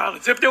there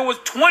violence? If there was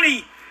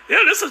 20,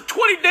 this is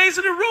 20 days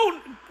in a row,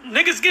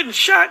 niggas getting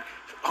shot,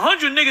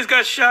 100 niggas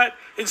got shot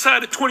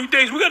inside of 20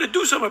 days. We got to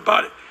do something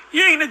about it.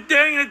 Ain't a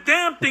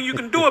damn thing you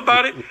can do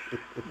about it,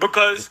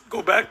 because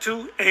go back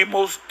to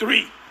Amos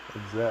 3.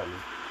 Exactly.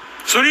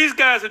 So these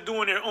guys are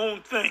doing their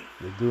own thing.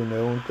 They're doing their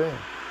own thing.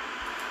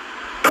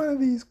 One of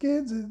these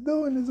kids is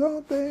doing his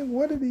own thing.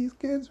 One of these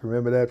kids,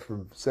 remember that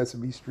from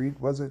Sesame Street,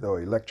 was it? Or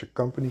Electric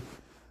Company?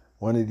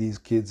 One of these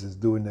kids is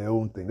doing their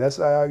own thing. That's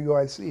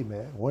IUIC,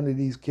 man. One of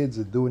these kids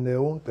are doing their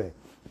own thing.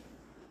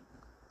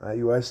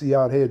 IUIC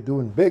out here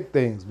doing big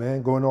things,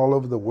 man. Going all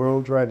over the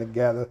world trying to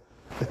gather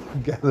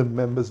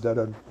members that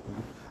are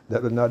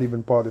not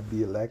even part of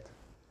the elect.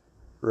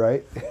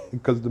 Right?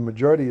 Because the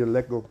majority of the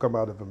elect will come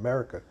out of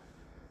America.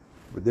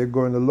 But they're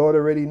going, the Lord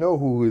already know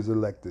who his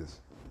elect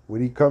is.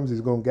 When he comes, he's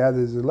going to gather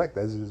his elect,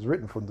 as it is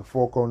written, from the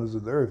four corners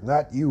of the earth,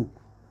 not you.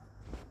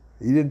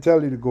 He didn't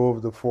tell you to go over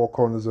the four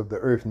corners of the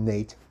earth,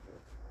 Nate,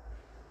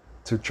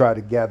 to try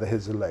to gather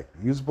his elect.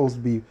 You're supposed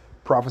to be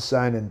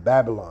prophesying in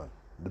Babylon.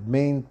 The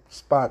main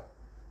spot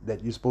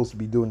that you're supposed to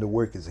be doing the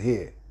work is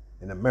here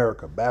in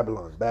America,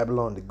 Babylon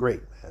the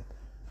Great, man.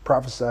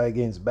 Prophesy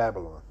against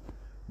Babylon.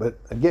 But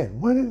again,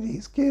 one of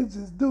these kids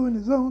is doing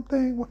his own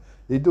thing.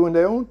 They're doing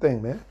their own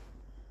thing, man.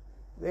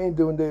 They ain't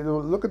doing their,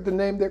 look at the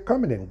name they're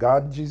coming in,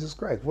 God and Jesus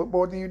Christ. What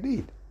more do you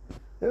need?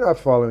 They're not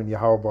following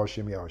Yahweh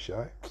Shem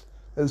Yahushai.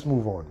 Let's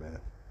move on, man.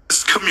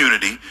 This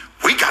community,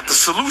 we got the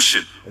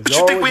solution. It's But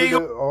you think we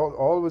ain't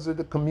always in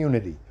the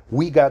community.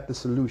 We got the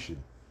solution.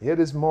 Hear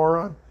this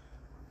moron?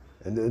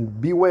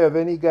 And beware of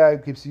any guy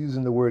who keeps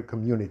using the word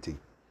community.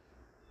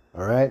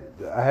 All right?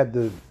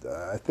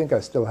 I think I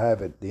still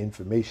have it, the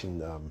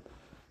information.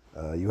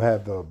 You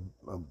have a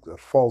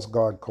false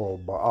god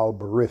called Baal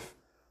Barif.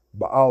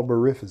 Baal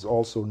Barif is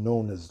also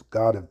known as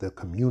God of the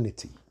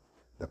community,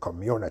 the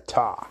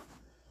COMUNITAAH.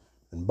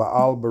 And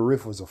Baal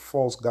Barif was a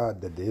false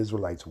god that the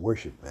Israelites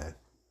worshiped, man.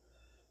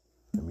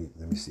 Let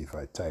me see if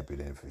I type it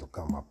in, if it'll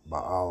come up.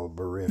 Baal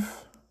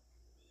Barif,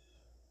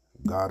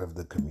 God of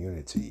the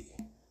community,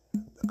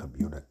 the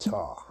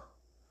COMUNITAAH.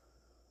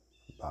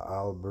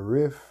 Baal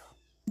Barif,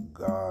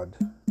 God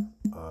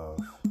of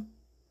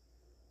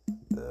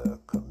the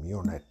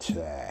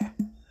COMUNITAAH.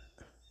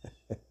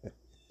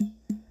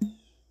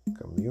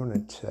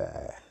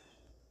 COMUNITAAH.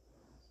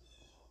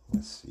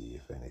 Let's see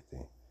if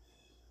anything.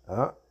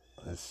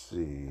 Let's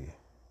see.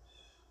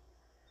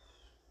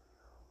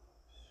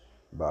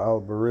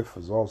 Baal Barif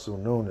is also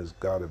known as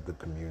God of the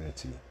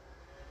community.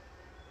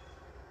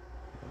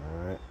 All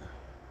right.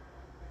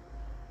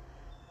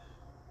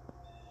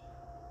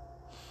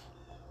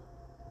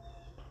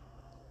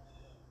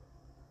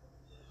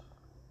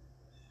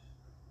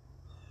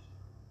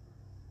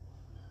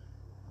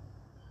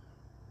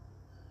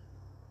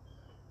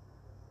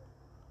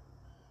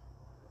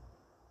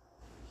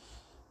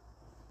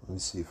 Let me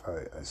see if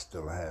I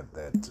still have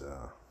that. Let's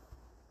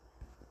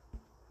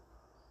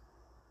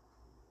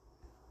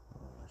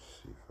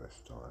see if I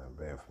still have.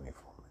 Bear with me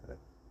for a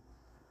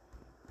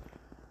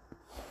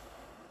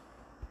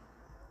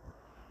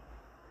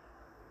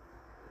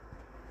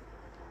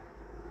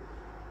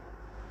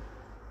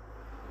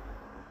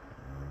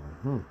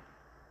minute.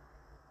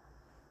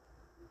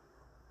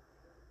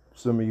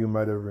 Some of you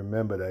might have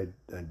remembered I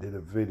did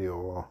a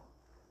video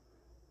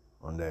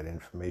on that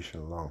information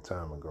a long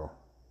time ago.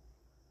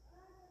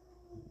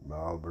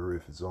 Baal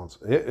Barif is on.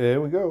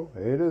 Here we go.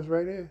 Here it is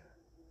right here.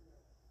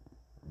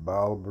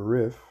 Baal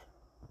Barif.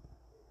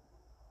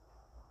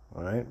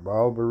 All right,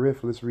 Baal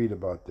Barif. Let's read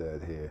about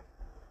that here.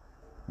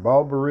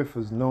 Baal Barif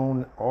was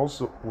known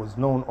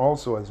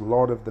also as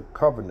Lord of the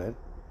Covenant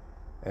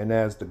and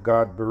as the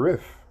god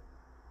Barif.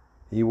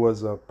 He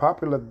was a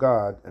popular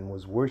god and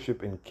was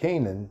worshipped in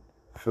Canaan,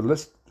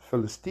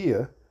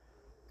 Philistia,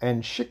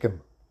 and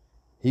Shechem.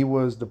 He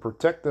was the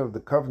protector of the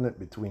covenant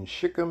between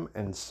Shechem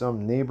and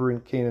some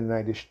neighboring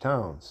Canaanitish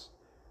towns,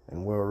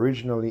 and were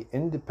originally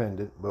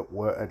independent but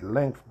were at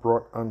length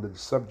brought under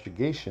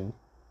subjugation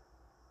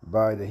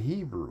by the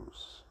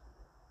Hebrews.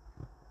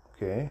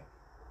 Okay.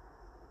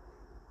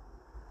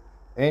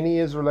 Any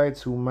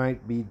Israelites who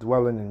might be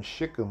dwelling in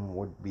Shechem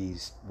would be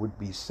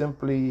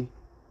simply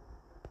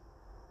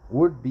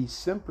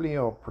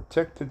or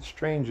protected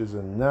strangers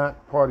and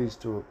not parties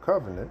to a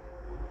covenant.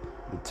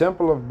 The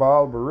temple of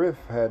Baal Barif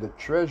had a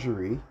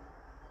treasury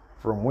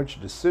from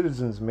which the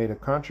citizens made a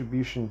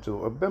contribution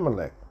to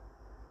Abimelech.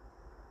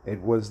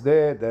 It was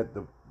there that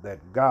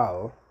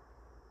Gaal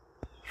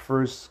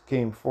first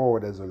came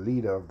forward as a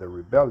leader of the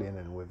rebellion,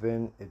 and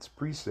within its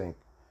precinct,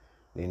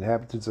 the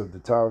inhabitants of the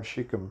Tower of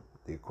Shechem,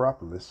 the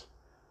Acropolis,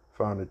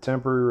 found a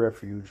temporary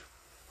refuge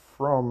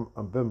from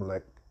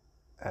Abimelech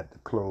at the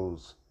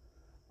close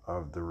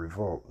of the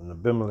revolt. And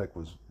Abimelech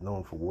was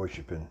known for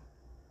worshiping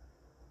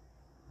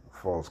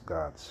false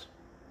gods.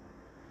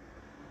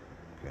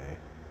 Okay.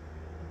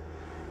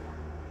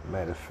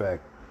 Matter of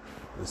fact,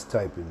 let's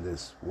type in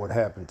this. What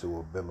happened to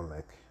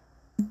Abimelech?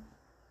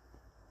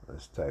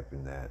 Let's type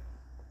in that.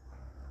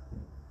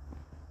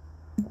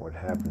 What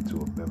happened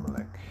to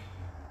Abimelech?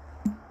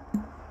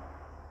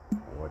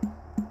 What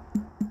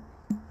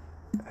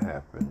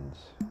happened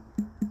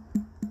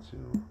to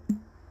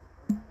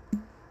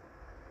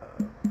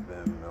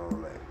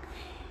Abimelech?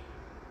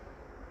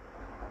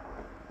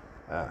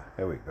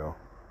 Here we go.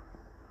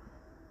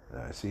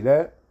 See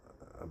that?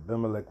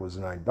 Abimelech was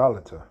an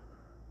idolater.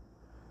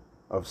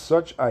 Of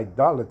such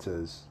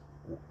idolaters,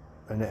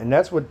 and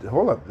that's what,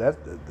 hold up, that's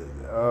the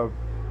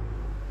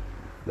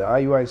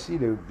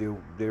IUIC,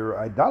 they're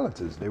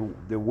idolaters.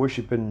 They're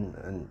worshiping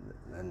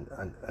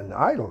an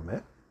idol,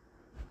 man.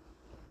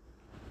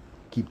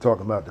 Keep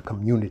talking about the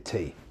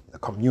community. The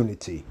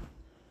community.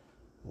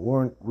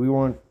 We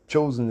weren't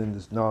chosen in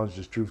this knowledge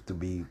of truth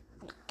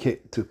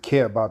to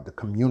care about the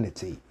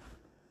community.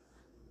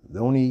 The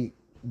only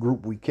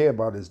group we care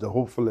about is the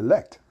hopeful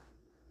elect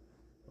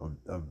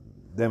of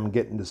them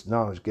getting this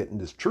knowledge, getting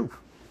this truth.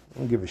 I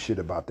don't give a shit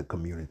about the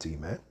community,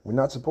 man. We're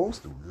not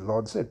supposed to. The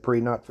Lord said, pray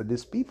not for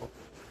this people.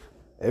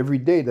 Every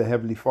day the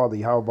Heavenly Father,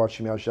 Yahweh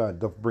Shem Yahushua,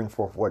 doth bring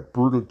forth what?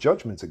 Brutal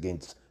judgments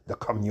against the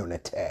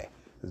COMUNITAAH.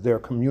 They're a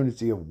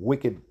community of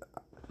wicked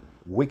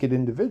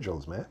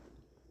individuals, man.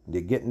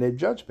 They're getting their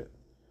judgment.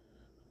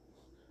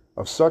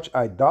 Of such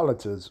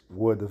idolaters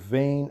were the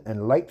vain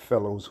and light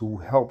fellows who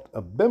helped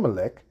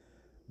Abimelech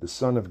the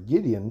son of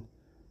Gideon,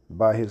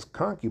 by his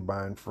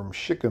concubine from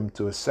Shechem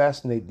to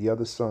assassinate the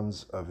other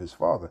sons of his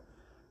father.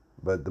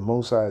 But the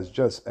Most High is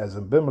just. As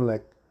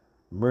Abimelech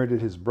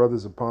murdered his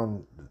brothers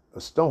upon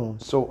a stone,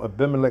 so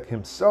Abimelech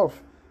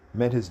himself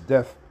met his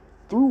death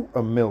through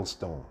a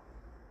millstone.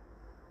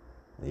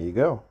 There you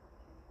go.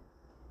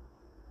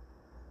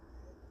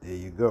 There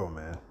you go,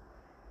 man.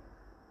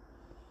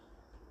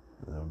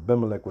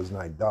 Abimelech was an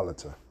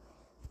idolater.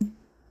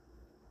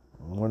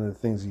 One of the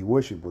things he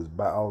worshipped was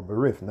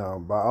Baal-Berith. Now,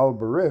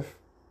 Baal-Berith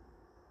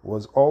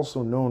was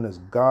also known as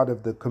God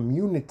of the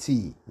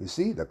community. You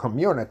see, the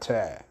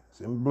COMUNITAAH.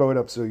 So blow it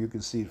up so you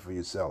can see it for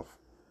yourself.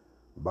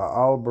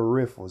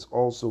 Baal-Berith was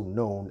also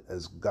known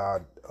as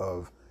God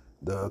of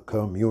the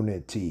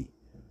community.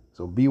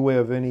 So beware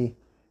of any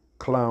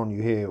clown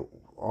you hear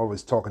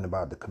always talking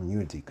about the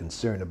community,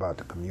 concerned about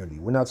the community.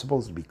 We're not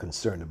supposed to be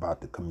concerned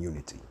about the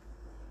community.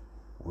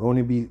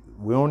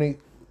 We're only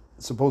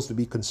supposed to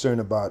be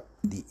concerned about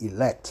the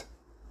elect.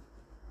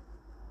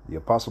 The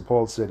Apostle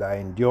Paul said, I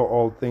endure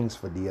all things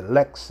for the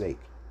elect's sake.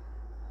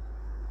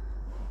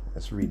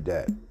 Let's read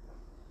that.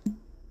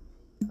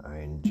 I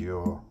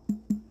endure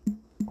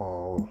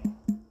all.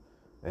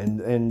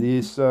 And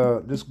this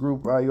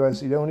group,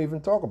 IUIC, they don't even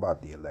talk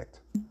about the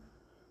elect.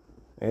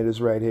 It is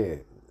right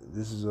here.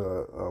 This is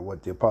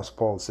what the Apostle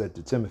Paul said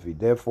to Timothy.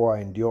 Therefore,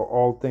 I endure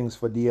all things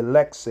for the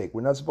elect's sake.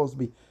 We're not supposed to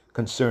be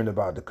concerned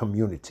about the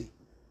community.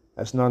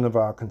 That's none of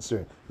our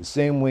concern. The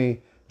same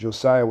way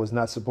Josiah was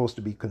not supposed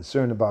to be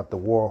concerned about the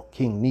war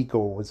King Necho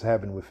was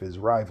having with his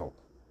rival.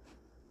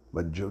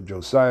 But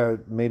Josiah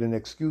made an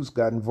excuse,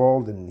 got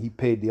involved, and he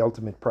paid the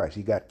ultimate price.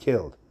 He got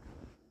killed.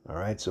 All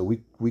right, so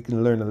we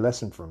can learn a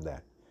lesson from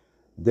that.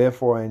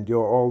 Therefore, I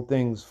endure all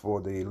things for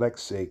the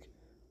elect's sake,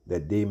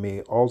 that they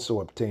may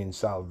also obtain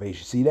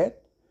salvation. See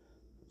that?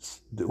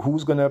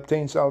 Who's going to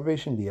obtain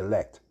salvation? The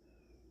elect.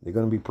 They're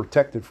going to be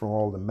protected from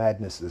all the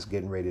madness that's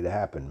getting ready to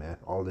happen, man.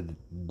 All the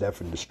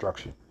death and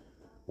destruction,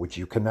 which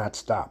you cannot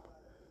stop.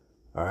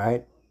 All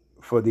right?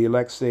 For the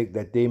elect's sake,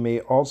 that they may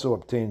also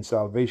obtain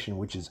salvation,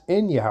 which is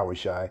in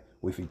Yahushua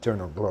with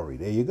eternal glory.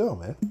 There you go,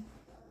 man.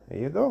 There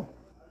you go.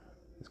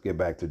 Let's get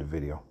back to the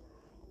video.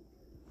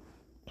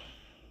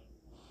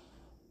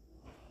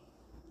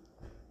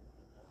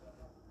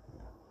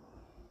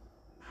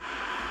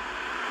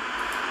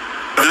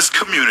 This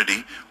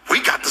community,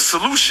 we got the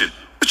solution.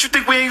 But you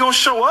think we ain't gonna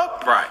show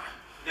up? Right.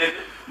 Nigga.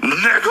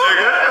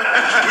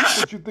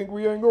 But you think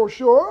we ain't gonna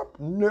show up?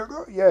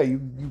 Nigga. Yeah, you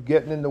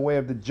getting in the way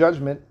of the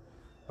judgment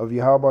of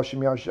Yahweh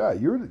Shem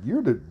Yahushua.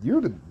 You're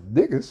the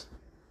niggas.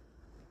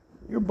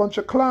 You're a bunch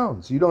of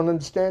clowns. You don't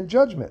understand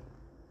judgment.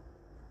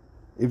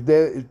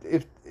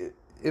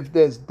 If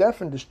there's death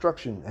and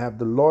destruction, have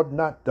the Lord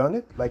not done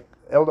it? Like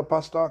Elder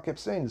Apostle Tahar kept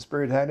saying, the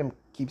Spirit had him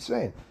keep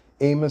saying.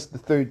 Amos, the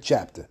 3rd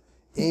chapter.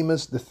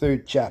 Amos, the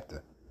 3rd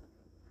chapter.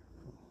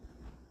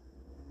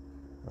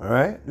 All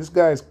right? This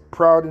guy is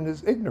proud in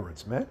his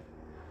ignorance, man.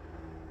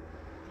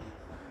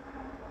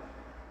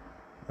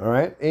 All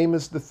right?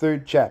 Amos, the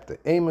 3rd chapter.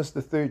 Amos,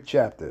 the 3rd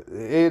chapter.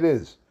 It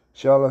is.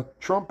 Shall a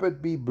trumpet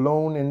be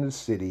blown in the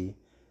city,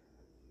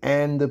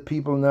 and the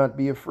people not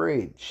be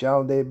afraid?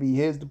 Shall there be,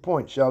 here's the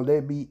point, shall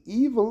there be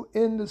evil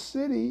in a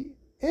city,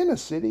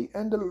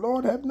 and the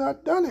Lord have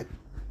not done it?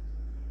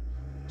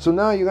 So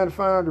now you got to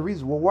find out the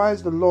reason. Well, why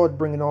is the Lord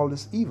bringing all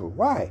this evil?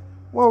 Why?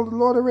 Well, the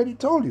Lord already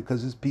told you,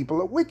 because his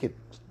people are wicked.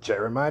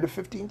 Jeremiah, the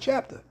 15th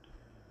chapter.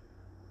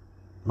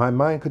 My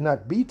mind could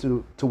not be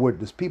toward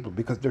this people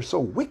because they're so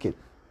wicked.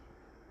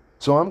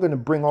 So I'm going to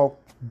bring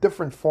all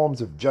different forms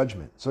of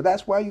judgment. So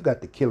that's why you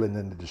got the killing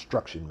and the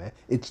destruction, man.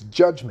 It's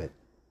judgment.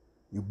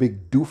 You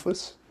big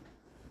doofus.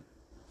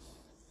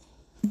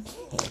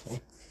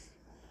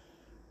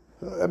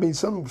 I mean,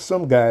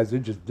 some guys,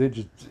 it's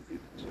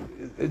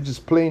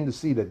just plain to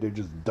see that they're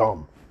just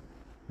dumb.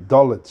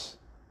 Dullets.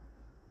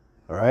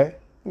 All right?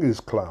 Look at this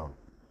clown.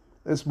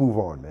 Let's move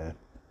on, man.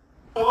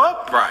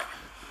 Up, right.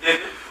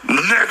 Nigga. We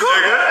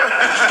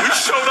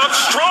showed up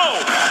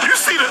strong. You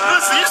see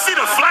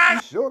the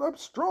flag? We showed up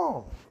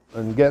strong.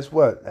 And guess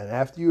what? And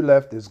after you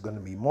left, there's going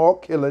to be more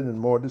killing and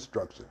more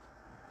destruction.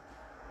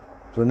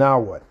 So now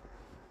what?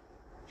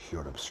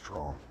 Showed up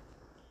strong.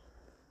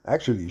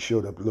 Actually, you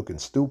showed up looking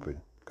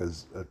stupid.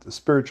 Because a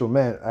spiritual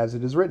man, as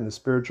it is written, a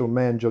spiritual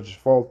man judges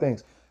all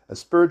things. A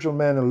spiritual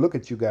man will look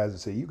at you guys and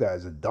say, you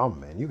guys are dumb,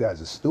 man. You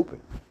guys are stupid.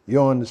 You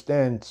don't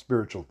understand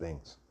spiritual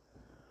things.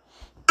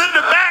 In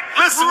the back,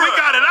 listen, we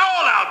got it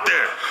all out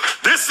there.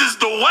 This is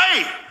the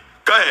way.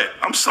 Go ahead.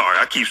 I'm sorry.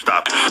 I keep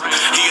stopping. He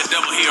a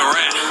devil, he a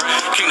rat.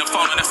 King of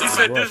fallen. He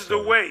said this is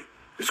the way.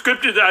 The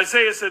scripture,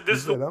 Isaiah said this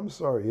is the way. I'm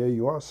sorry. Yeah,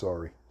 you are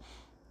sorry.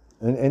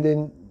 And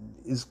then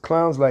it's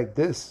clowns like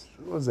this.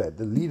 What was that?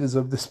 The leaders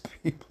of this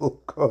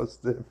people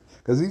caused them.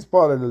 Because he's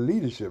part of the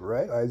leadership,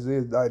 right?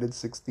 Isaiah 9 and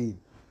 16.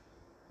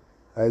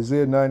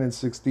 Isaiah 9 and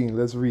 16.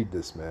 Let's read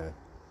this, man.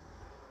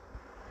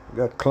 You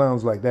got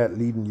clowns like that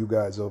leading you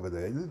guys over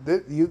there.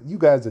 You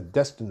guys are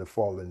destined to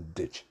fall in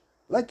the ditch.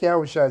 Like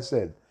Yahushua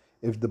said,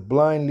 if the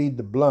blind lead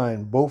the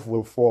blind, both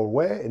will fall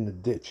where? In the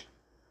ditch.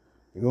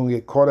 You're going to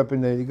get caught up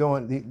in there. You're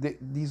going,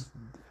 these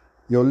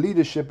Your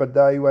leadership at the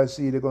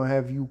IUIC, they're going to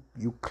have you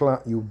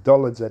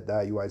dullards at the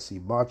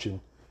IUIC marching,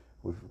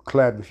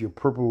 clad with your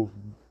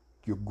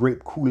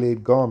grape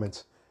Kool-Aid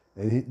garments.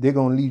 And they're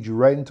going to lead you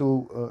right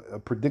into a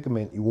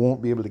predicament you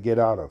won't be able to get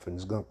out of. And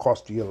it's going to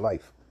cost you your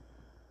life.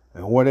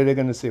 And what are they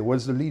going to say?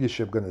 What's the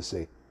leadership going to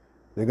say?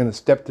 They're going to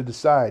step to the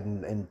side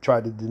and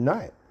try to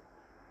deny it.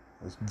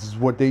 This is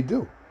what they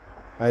do.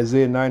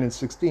 Isaiah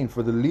 9:16,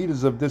 for the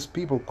leaders of this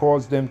people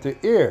cause them to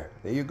err.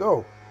 There you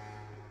go.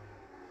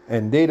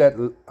 And they that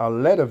are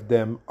led of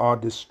them are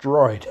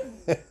destroyed.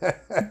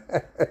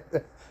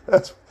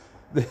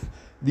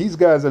 These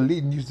guys are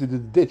leading you to the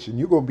ditch, and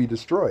you're going to be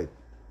destroyed.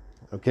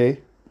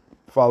 Okay?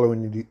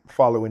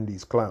 Following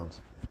these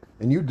clowns.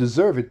 And you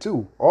deserve it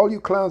too. All you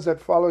clowns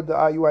that followed the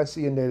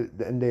IUIC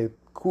and their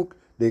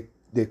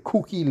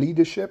kooky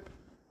leadership,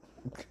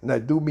 and I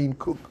do mean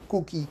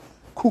kooky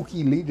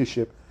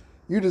leadership,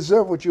 you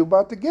deserve what you're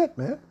about to get,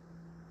 man.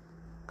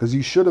 Because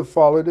you should have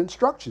followed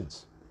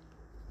instructions.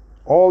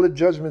 All the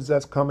judgments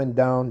that's coming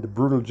down, the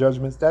brutal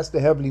judgments, that's the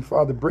Heavenly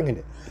Father bringing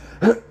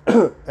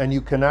it. And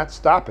you cannot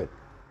stop it.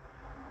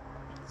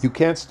 You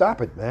can't stop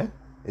it, man.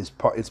 It's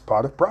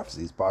part of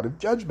prophecy. It's part of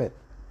judgment.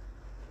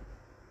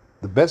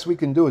 The best we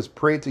can do is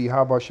pray to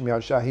Yahweh Shem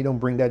Yahushua. He don't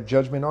bring that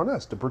judgment on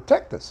us to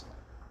protect us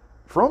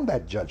from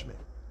that judgment.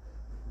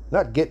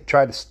 Not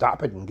try to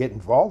stop it and get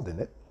involved in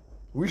it.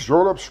 We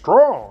showed up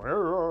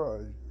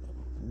strong.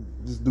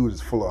 This dude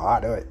is full of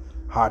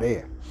hot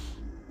air.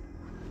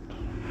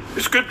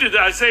 The scripture,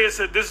 Isaiah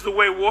said, this is the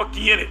way, walk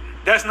ye in it.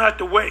 That's not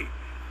the way.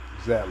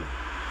 Exactly.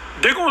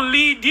 They're going to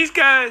lead these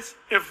guys.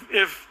 If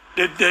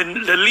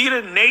the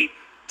leader, Nate,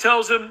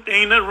 tells them there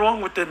ain't nothing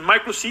wrong with the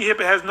micro C hip,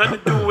 it has nothing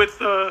to do with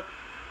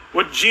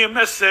what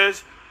GMS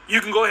says,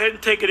 you can go ahead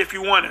and take it if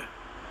you want to.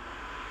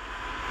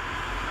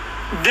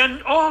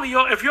 Then all of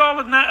y'all, if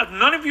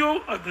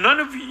none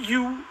of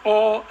you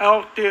all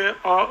out there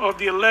are of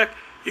the elect,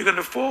 you're going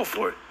to fall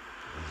for it.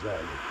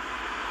 Exactly.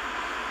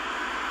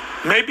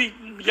 Maybe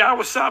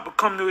Yahweh Sab will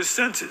come to his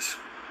senses.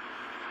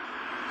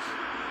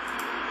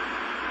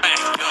 Take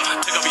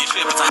up your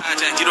ship, it's a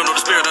hijack. You don't know the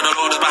spirit of the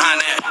Lord is behind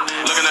that.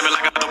 Looking at me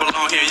like I don't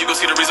belong here. You can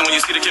see the reason when you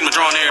see the kid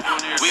drawn here.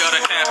 We are the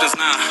captains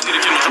now. See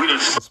the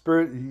kid. The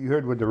spirit, you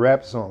heard what the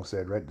rap song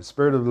said, right? The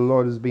spirit of the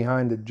Lord is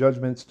behind the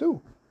judgments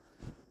too.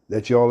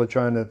 That y'all are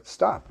trying to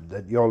stop.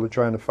 That y'all are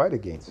trying to fight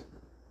against.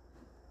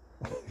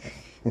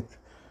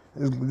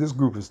 This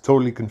group is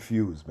totally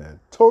confused, man.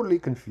 Totally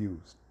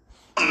confused.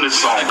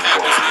 This song,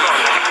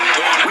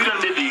 we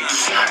done did the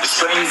exact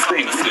same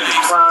thing. We did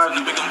tried,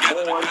 we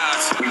born,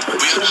 we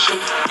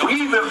petitioned, we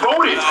even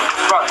voted.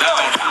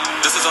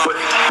 But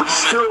we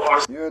still are.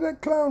 Yeah, that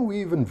clown,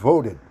 we even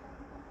voted.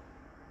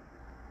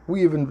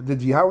 Did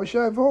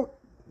Yahushua vote?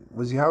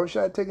 Was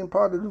Yahushua taking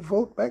part of the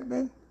vote back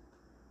then?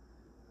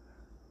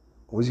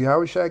 Was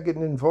Yahushua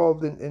getting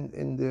involved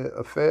in the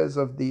affairs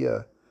of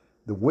the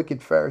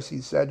wicked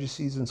Pharisees,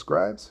 Sadducees, and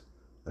scribes?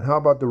 And how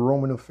about the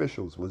Roman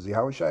officials? Was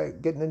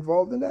Yahushua getting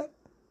involved in that?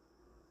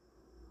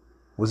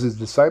 Was his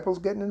disciples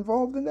getting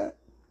involved in that?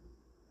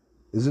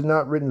 Is it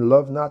not written,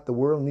 love not the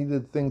world, neither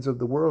the things of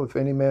the world? If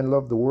any man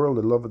love the world,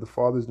 the love of the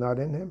Father is not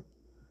in him.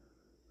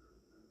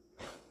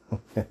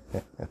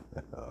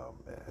 Oh,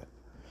 man.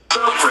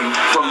 Suffering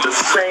from the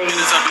same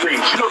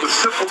things. You know, the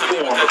simple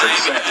form of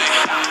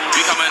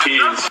insanity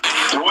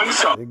is doing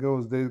something.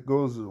 There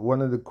goes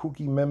one of the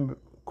kooky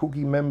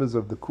members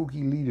of the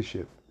kooky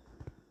leadership.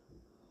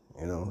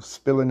 You know,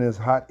 spilling his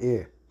hot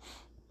air.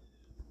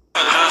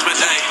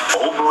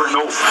 Over and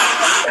over,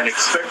 and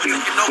expecting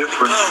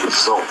different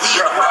results.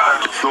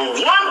 The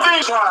one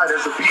thing tried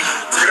as a people,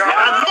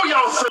 I know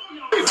y'all say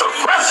it's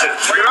aggressive,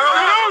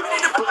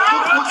 but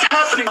look what's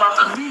happening in our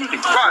community.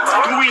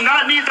 Do we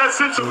not need that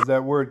sense of There's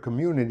that word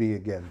community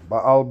again,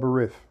 Baal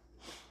Barif.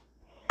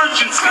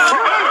 urgency? Our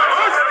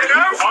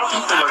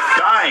people are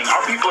dying.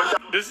 Our people are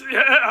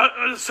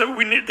dying. So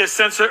we need this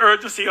sense of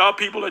urgency. Our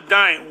people are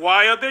dying.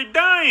 Why are they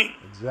dying?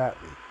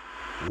 Exactly.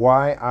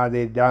 Why are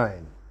they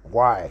dying?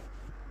 Why?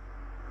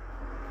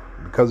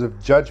 Because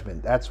of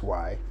judgment. That's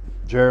why.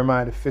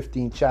 Jeremiah the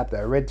 15th chapter.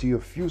 I read to you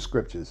a few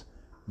scriptures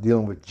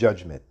dealing with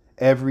judgment.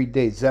 Every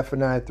day,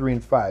 Zephaniah 3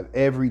 and 5.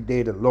 Every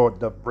day the Lord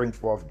doth bring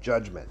forth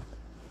judgment.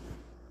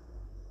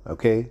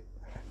 Okay?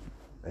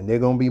 And they're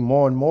going to be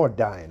more and more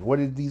dying. What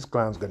are these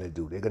clowns going to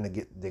do? They're going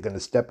to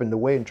step in the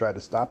way and try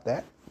to stop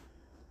that?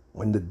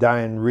 When the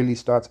dying really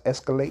starts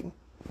escalating?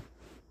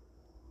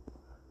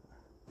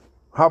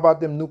 How about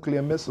them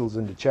nuclear missiles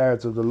in the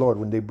chariots of the Lord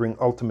when they bring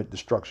ultimate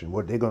destruction?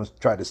 What, they're going to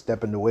try to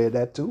step in the way of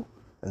that too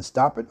and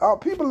stop it? Our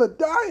people are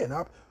dying.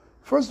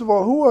 First of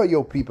all, who are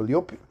your people?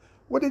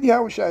 What did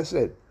Yahushua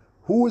said?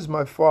 Who is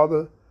my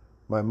father,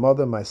 my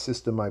mother, my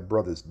sister, my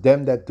brothers?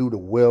 Them that do the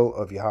will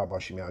of Yahweh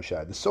Shem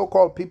Yahushua. The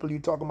so-called people you're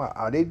talking about,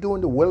 are they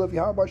doing the will of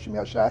Yahweh Shem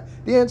Yahushua?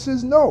 The answer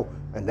is no.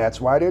 And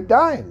that's why they're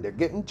dying. They're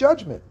getting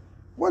judgment.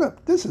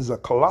 This is a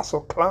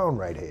colossal clown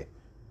right here.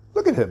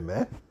 Look at him,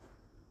 man.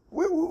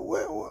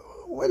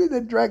 Where did they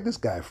drag this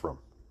guy from?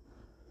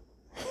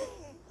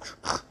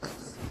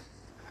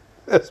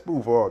 Let's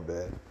move on,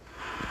 man.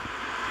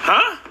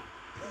 Huh?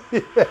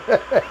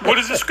 What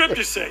does the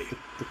scripture say?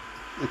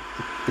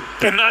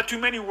 And not too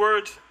many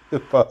words. The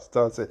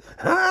pastor said,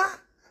 huh?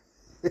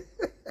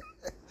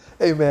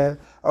 Hey, man,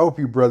 I hope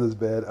you brothers,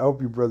 man. I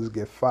hope you brothers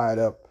get fired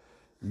up.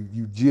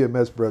 You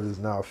GMS brothers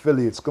now,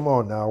 affiliates, come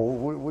on now.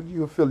 What are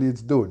you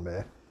affiliates doing,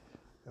 man?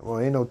 Well,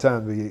 ain't no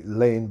time to be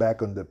laying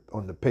back on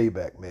the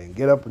payback, man.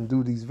 Get up and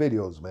do these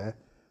videos, man.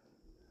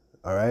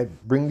 All right?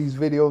 Bring these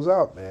videos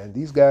out, man.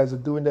 These guys are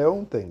doing their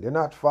own thing. They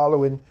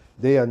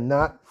are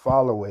not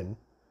following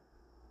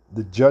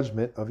the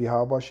judgment of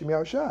Yahweh Shem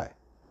Yahushai.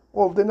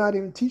 Well, they're not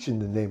even teaching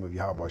the name of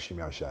Yahweh Shem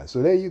Yahushai.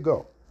 So there you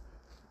go.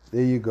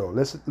 There you go.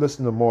 Let's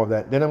listen to more of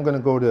that. Then I'm going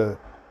to go to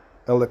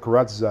Elder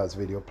Karatzaz's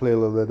video, play a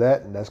little of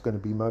that, and that's going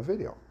to be my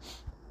video.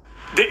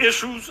 The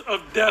issues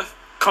of death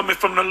coming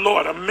from the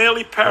Lord. I'm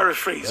merely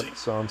paraphrasing. Yep.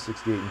 Psalm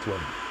 68 and 20.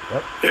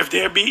 Yep. If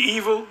there be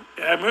evil,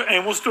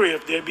 Amos 3,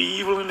 if there be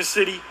evil in the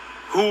city,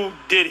 who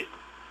did it?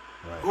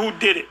 Right. Who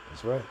did it?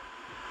 That's right.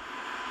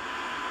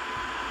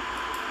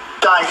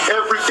 Dying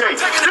every day.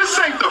 This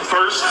ain't the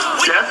first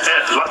death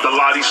at the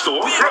Lottie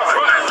store.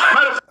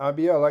 Right.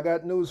 IBL, I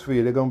got news for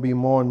you. They're going to be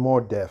more and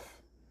more deaf.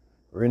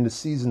 We're in the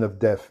season of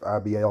death,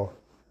 IBL.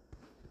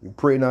 You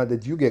pray not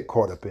that you get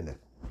caught up in it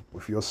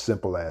with your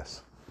simple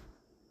ass.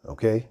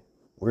 Okay?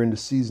 We're in the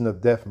season of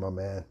death, my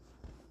man.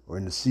 We're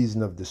in the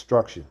season of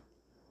destruction.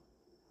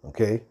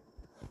 Okay?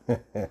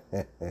 Brothers,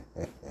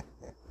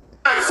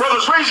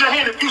 raise your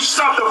hand if you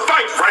stop the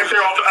fight right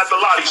there at the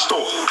Lottie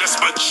store.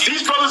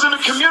 These brothers in the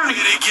community,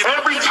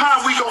 every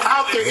time we go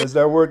out there. There's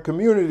that word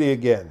community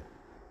again.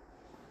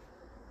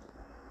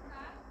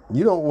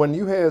 You don't, when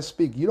you hear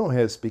speak, you don't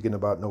hear speaking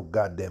about no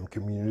goddamn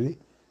community.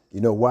 You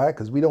know why?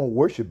 Because we don't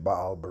worship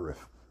Baal Berith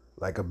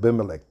like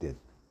Abimelech did.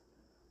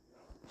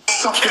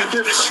 Something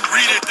different. We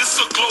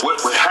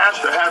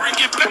have to have,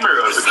 come here,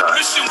 Elder Tahar.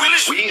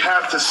 We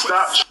have to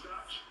stop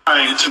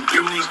trying to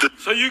use the...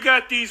 So you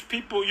got these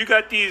people, you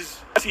got these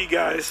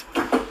guys,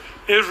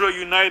 Israel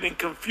United in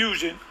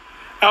confusion,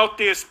 out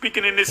there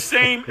speaking in the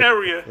same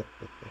area,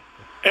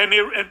 and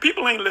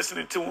people ain't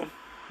listening to them.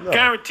 No.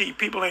 Guaranteed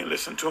people ain't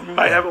listening to them. You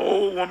might have an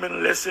old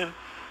woman listen,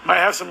 might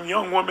have some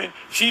young woman.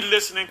 She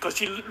listening because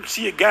she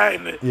see a guy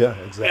in the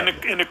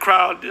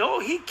crowd.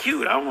 Oh, he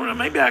cute. I want to.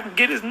 Maybe I can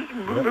get his.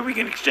 Maybe we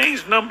can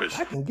exchange numbers.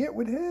 I can get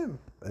with him.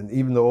 And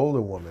even the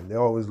older woman,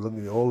 they're always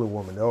looking. The older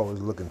woman, they're always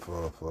looking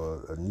for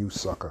a new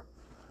sucker.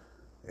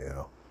 You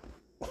know,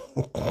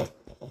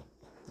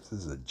 this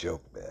is a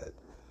joke, man.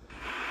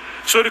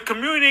 So the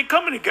community ain't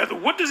coming together.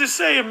 What does it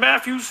say in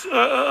Matthew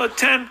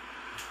 10?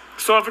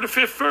 Start from the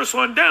 5th verse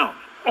on down.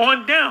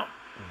 On down.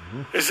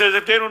 Mm-hmm. It says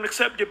if they don't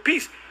accept your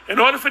peace. In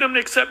order for them to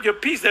accept your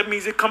peace, that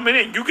means they're coming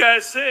in. You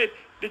guys said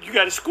that you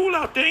got a school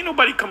out there. Ain't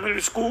nobody coming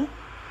to school. Nope.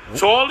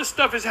 So all this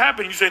stuff is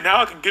happening. You say,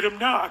 now I can get them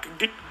now. I can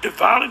get the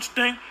violence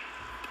thing.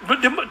 But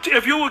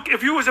if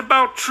you was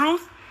about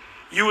truth,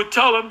 you would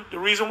tell them the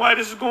reason why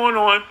this is going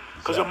on,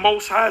 because the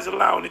Most High is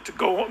allowing it to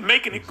go on,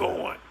 making it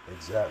go on.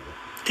 Exactly.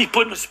 He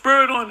putting a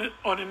spirit on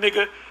a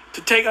nigga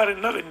to take out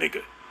another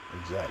nigga.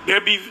 Exactly.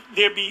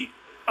 There be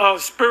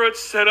spirits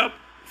set up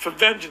for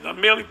vengeance.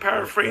 I'm merely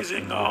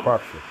paraphrasing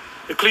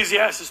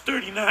Ecclesiastes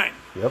 39.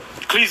 Yep.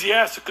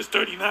 Ecclesiasticus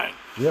 39.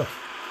 Yeah.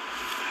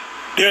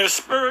 There are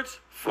spirits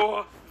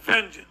for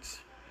vengeance.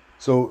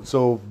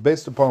 So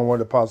based upon what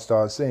the Apostle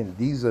Tahar is saying,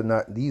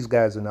 these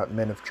guys are not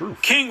men of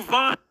truth. King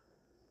Von.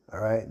 All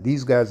right,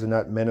 these guys are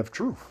not men of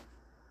truth.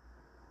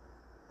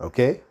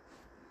 Okay,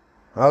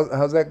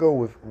 how's that go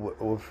with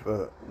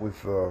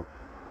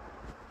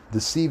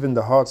deceiving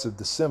the hearts of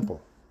the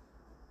simple?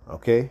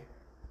 Okay,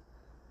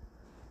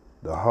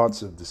 the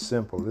hearts of the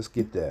simple. Let's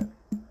get that.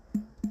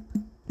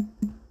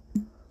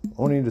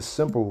 Only the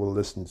simple will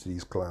listen to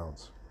these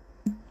clowns.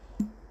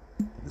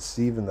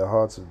 Deceiving the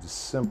hearts of the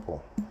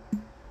simple.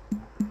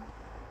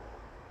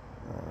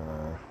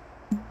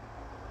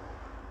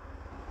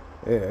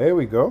 Yeah, there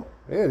we go.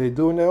 Yeah, they're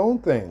doing their own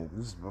thing.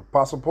 This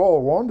Apostle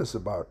Paul warned us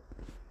about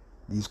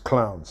these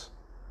clowns.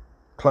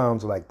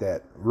 Clowns like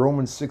that.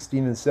 Romans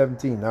 16 and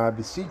 17. Now I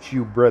beseech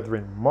you,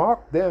 brethren,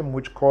 mark them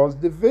which cause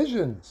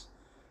divisions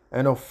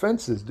and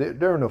offenses.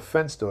 They're an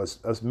offense to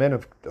us men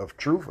of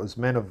truth, us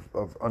men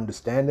of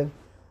understanding.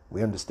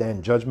 We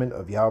understand judgment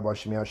of Yahweh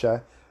Shem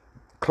Yahushai.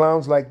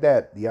 Clowns like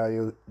that, the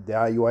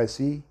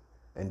IUIC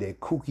and their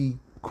kooky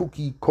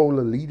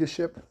cola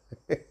leadership.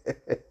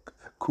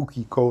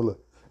 Kooky cola,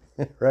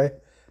 right?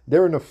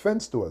 They're an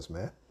offense to us,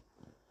 man.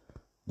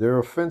 They're an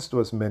offense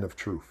to us, men of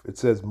truth. It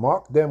says,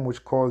 mark them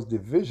which cause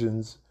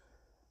divisions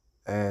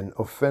and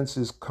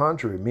offenses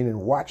contrary, meaning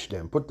watch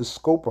them, put the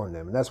scope on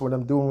them. And that's what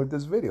I'm doing with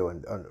this video.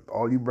 And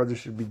all you brothers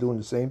should be doing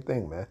the same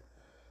thing, man.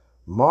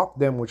 Mark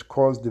them which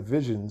cause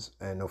divisions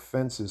and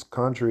offenses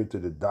contrary to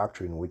the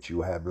doctrine which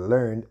you have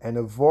learned, and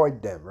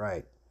avoid them,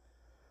 right?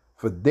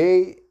 For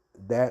they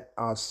that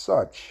are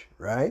such,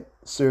 right,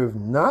 serve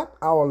not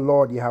our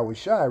Lord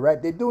Yahushai,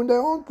 right? They're doing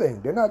their own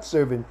thing. They're not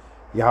serving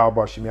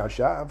Yahweh Shem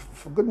Yahushai.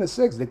 For goodness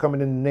sakes, they're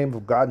coming in the name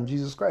of God and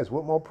Jesus Christ.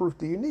 What more proof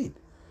do you need?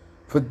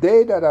 For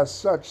they that are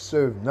such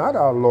serve not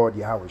our Lord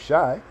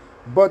Yahushai,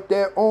 but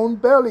their own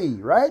belly,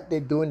 right?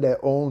 They're doing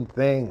their own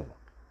thing.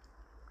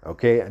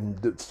 Okay,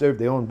 and serve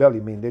their own belly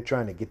mean they're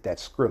trying to get that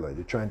skrilla,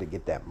 they're trying to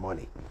get that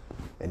money,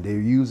 and they're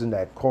using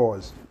that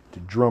cause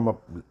to drum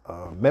up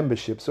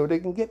membership so they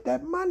can get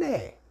that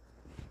money.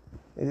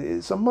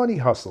 It's a money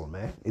hustle,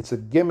 man. It's a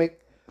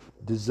gimmick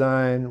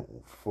designed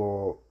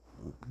for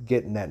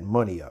getting that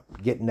money up,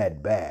 getting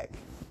that bag.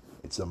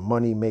 It's a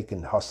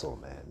money-making hustle,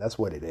 man. That's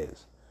what it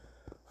is.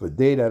 For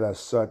they that are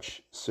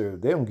such serve,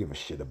 they don't give a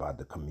shit about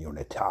the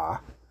COMUNITAAH,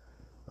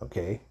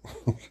 okay?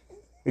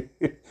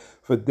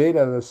 For they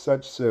that are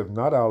such serve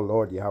not our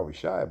Lord Yahweh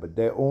Shai, but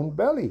their own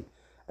belly.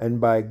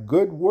 And by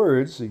good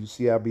words, so you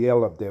see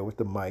Abiel up there with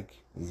the mic,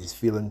 he's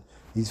feeling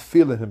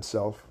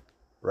himself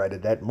right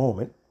at that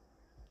moment.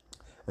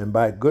 And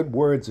by good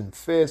words and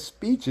fair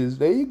speeches,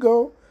 there you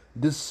go,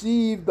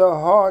 deceive the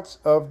hearts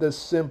of the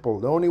simple.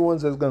 The only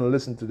ones that's going to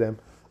listen to them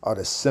are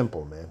the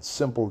simple, man.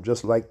 Simple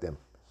just like them.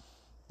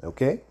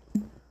 Okay?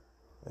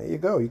 There you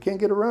go. You can't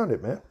get around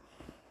it, man.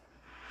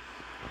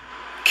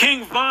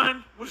 King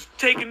Von was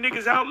taking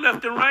niggas out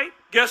left and right.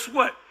 Guess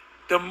what?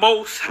 The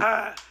Most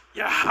High,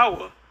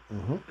 Yahweh,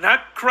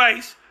 not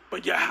Christ,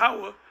 but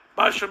Yahweh,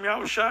 Bashem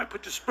Yahweh Shai,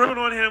 put the spirit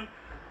on him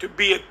to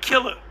be a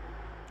killer.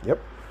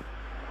 Yep.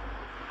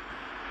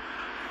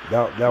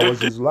 That was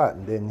his lot,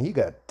 and then he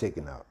got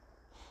taken out.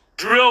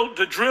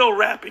 The drill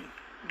rapping,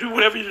 do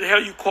whatever the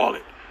hell you call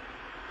it.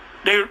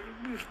 They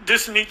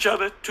dissing each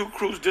other, two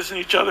crews dissing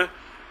each other.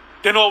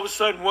 Then all of a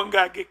sudden, one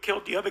guy get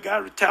killed, the other guy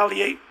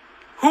retaliate.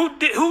 Who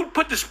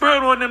put the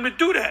spirit on them to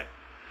do that?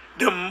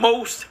 The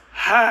Most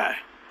High.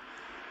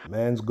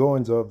 Man's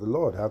goings are of the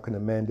Lord. How can a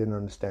man then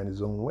understand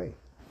his own way?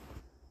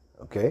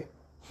 Okay?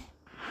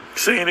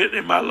 Saying it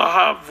in my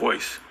Lahab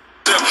voice.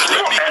 And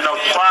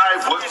apply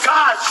what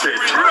God said.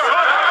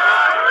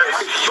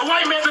 The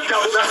white man's the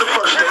devil, that's the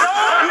first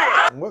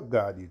thing. What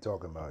God are you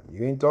talking about?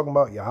 You ain't talking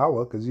about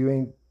Yahweh because you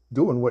ain't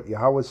doing what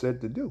Yahweh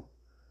said to do.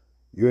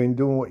 You ain't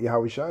doing what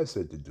Yahweh Shai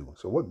said to do.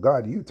 So what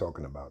God are you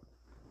talking about?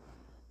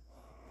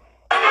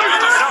 But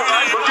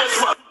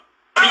guess what?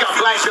 We got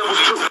black devils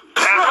too.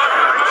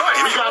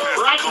 We got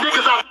black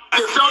niggas out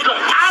there selling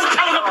drugs. I'm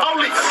telling the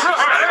police.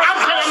 I'm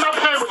telling my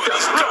playing with them.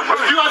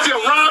 If you out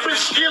there robbing,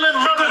 stealing,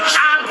 murdering,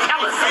 I'm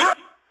telling.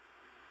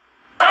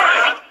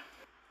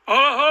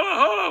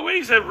 Hold on. Wait,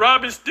 he said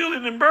robbing,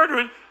 stealing, and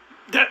murdering.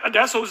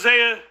 That's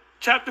Hosea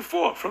chapter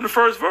 4 from the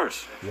first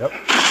verse. Yep. Hey,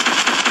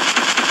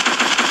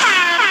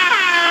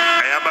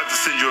 I'm about to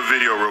send you a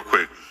video real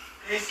quick.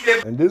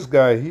 And this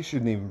guy, he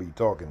shouldn't even be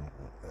talking.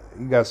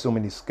 He got so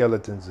many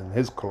skeletons in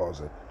his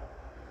closet.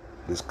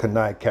 This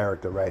Kanai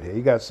character right here.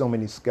 He got so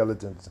many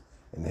skeletons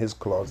in his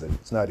closet.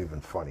 It's not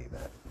even funny,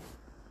 man.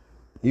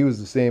 He was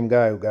the same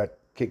guy who got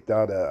kicked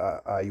out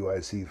of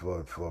IUIC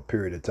for a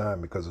period of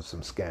time because of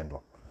some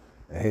scandal.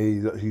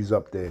 And he's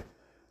up there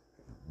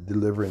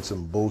delivering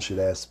some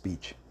bullshit-ass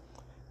speech.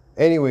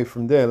 Anyway,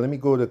 from there, let me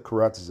go to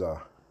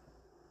Karatazar.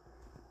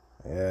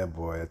 Yeah,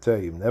 boy, I tell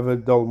you, never a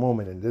dull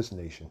moment in this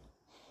nation.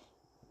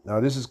 Now,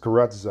 this is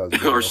Karatazar's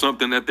video. Or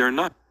something that they're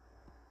not.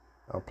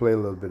 I'll play a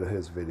little bit of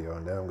his video,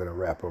 and then I'm going to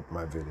wrap up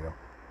my video.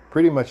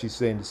 Pretty much he's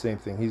saying the same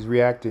thing. He's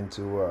reacting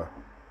to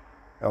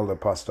Elder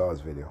Apostle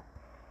Tahar's video.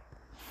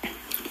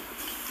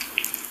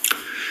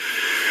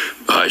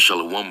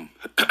 Shalom.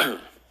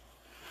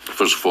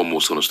 First and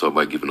foremost, I'm going to start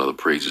by giving all the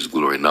praises,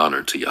 glory, and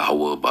honor to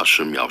Yahweh,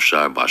 Bashem,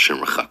 Yahushai,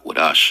 Bashem, Rachak,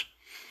 Wadash.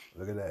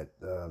 Look at that.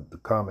 The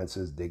comment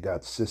says they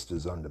got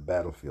sisters on the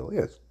battlefield.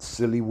 Yes,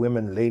 silly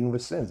women laden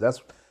with sins.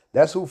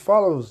 That's who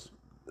follows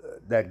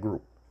that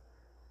group,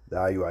 the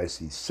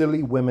IUIC.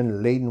 Silly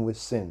women laden with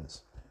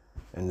sins.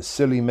 And the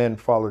silly men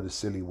follow the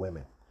silly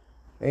women.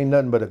 Ain't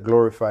nothing but a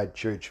glorified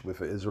church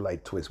with an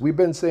Israelite twist. We've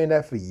been saying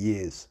that for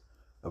years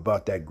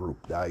about that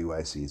group, the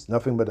IUIC. It's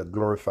nothing but a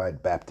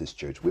glorified Baptist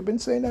church. We've been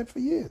saying that for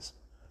years.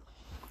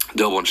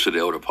 Double unto the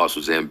elder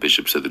apostles and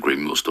bishops of the great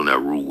millstone that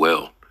rule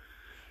well.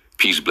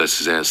 Peace,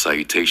 blessings, and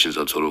salutations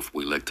unto the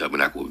faithful elect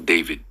tabernacle of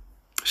David,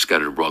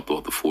 scattered abroad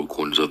throughout the four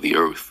corners of the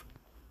earth.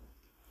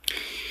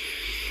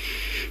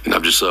 And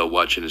I'm just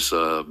watching this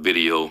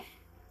video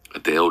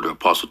that the Elder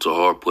Apostle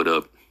Tahar put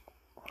up.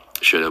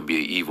 Shall there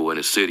be an evil in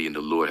the city, and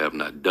the Lord have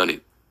not done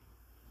it?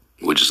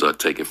 Which is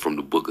taken from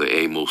the book of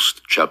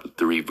Amos, chapter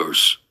 3,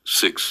 verse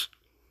 6.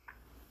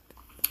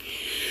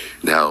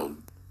 Now,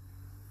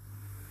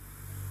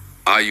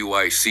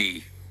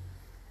 IUIC,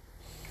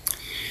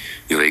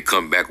 they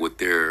come back with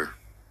their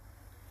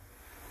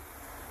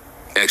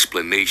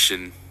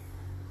explanation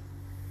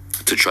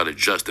to try to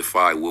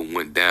justify what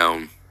went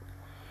down,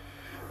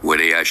 where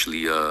they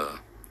actually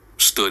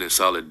stood in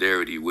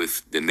solidarity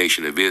with the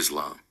Nation of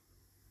Islam.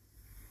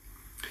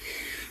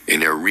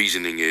 And their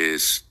reasoning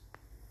is,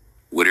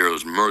 well, there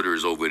was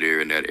murders over there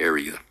in that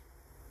area.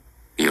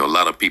 A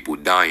lot of people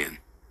dying.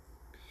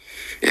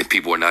 And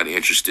people are not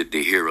interested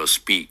to hear us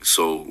speak.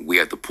 So we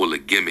have to pull a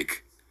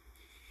gimmick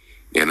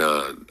and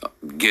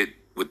get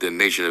with the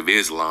Nation of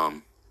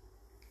Islam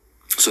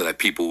so that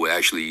people will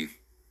actually,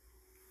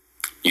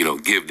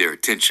 give their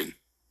attention.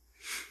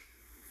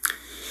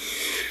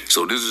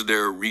 So this is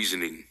their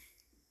reasoning,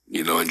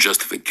 and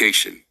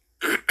justification.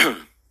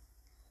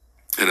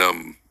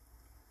 And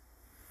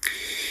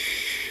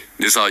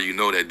This is how you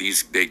know that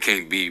they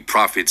can't be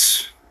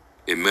prophets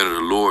and men of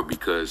the Lord,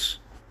 because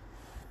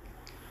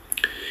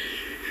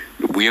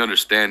we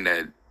understand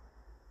that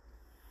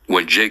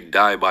when Jake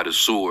died by the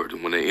sword,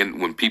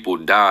 when people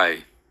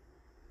die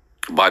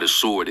by the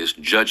sword, it's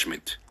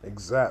judgment.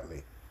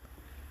 Exactly.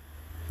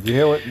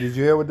 Did you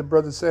hear what the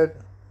brother said?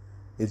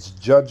 It's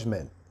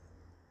judgment.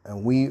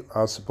 And we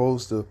are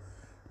supposed to,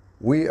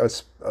 we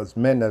as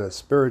men that are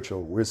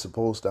spiritual, we're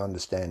supposed to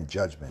understand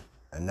judgment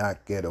and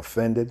not get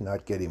offended,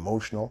 not get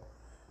emotional.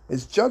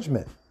 It's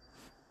judgment.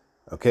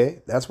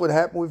 Okay? That's what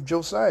happened with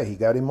Josiah. He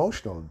got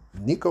emotional.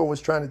 Nico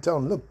was trying to tell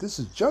him, look, this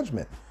is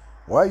judgment.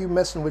 Why are you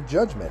messing with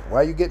judgment?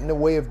 Why are you getting in the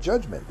way of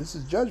judgment? This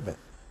is judgment.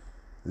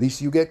 At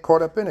least you get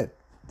caught up in it.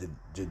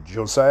 Did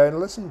Josiah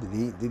listen?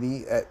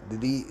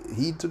 Did he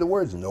heed to the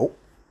words? Nope.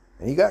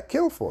 And he got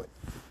killed for it.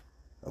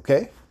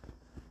 Okay?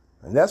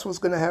 And that's what's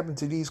going to happen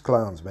to these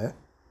clowns, man.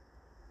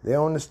 They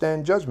don't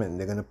understand judgment. And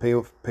they're going to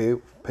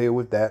pay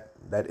with that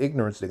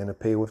ignorance. They're going to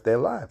pay with their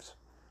lives.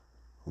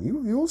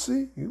 You'll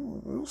see.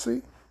 You'll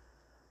see.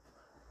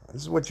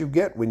 This is what you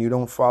get when you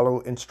don't follow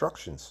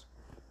instructions.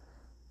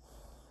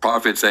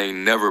 Prophets ain't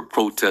never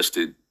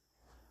protested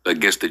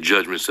against the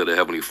judgments of the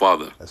Heavenly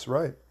Father. That's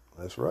right.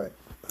 That's right.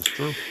 That's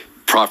true.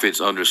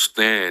 Prophets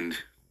understand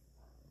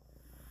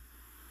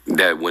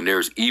that when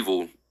there's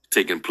evil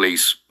taking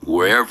place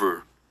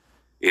wherever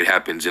it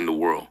happens in the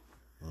world,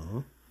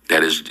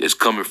 that is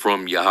coming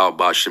from Yahweh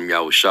Bashem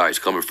Yahushai. It's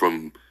coming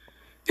from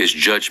his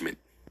judgment.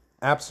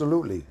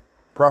 Absolutely.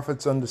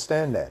 Prophets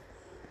understand that.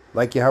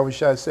 Like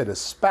Yahushua said, a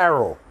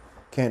sparrow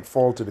can't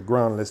fall to the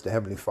ground unless the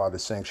Heavenly Father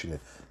sanctions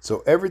it.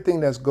 So everything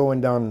that's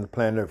going down on the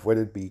planet Earth,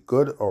 whether it be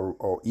good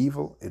or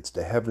evil, it's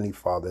the Heavenly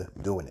Father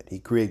doing it. He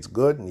creates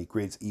good and he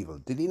creates evil.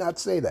 Did he not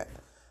say that?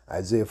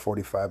 Isaiah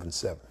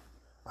 45:7.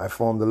 I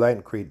form the light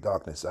and create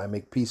darkness. I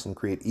make peace and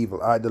create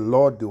evil. I, the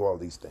Lord, do all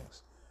these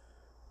things.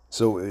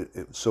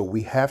 So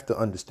we have to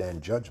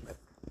understand judgment.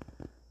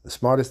 The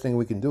smartest thing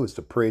we can do is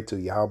to pray to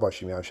Yahweh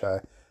Bashem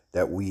Yahushai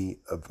that we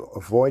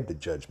avoid the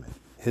judgment,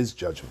 his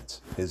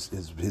judgments,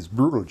 his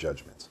brutal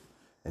judgments,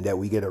 and that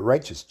we get a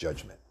righteous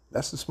judgment.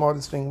 That's the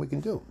smartest thing we can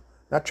do.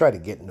 Not try to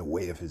get in the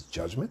way of his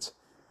judgments.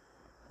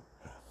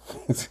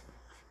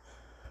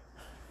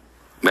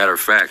 Matter of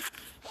fact,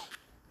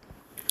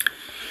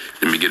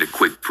 let me get a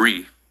quick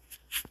pre.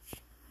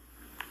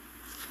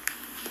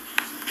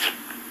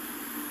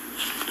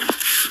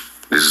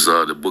 This is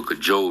the book of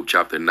Job,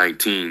 chapter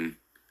 19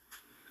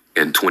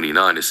 and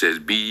 29. It says,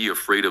 be ye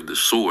afraid of the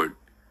sword,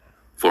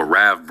 for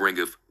wrath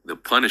bringeth the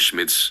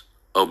punishments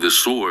of the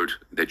sword,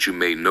 that you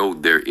may know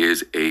there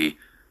is a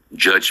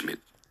judgment.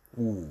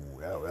 Ooh,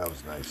 that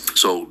was nice.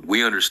 So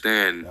we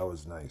understand. That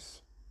was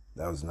nice.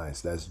 That was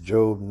nice. That's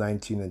Job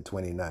 19 and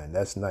 29.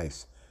 That's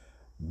nice.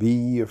 Be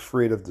ye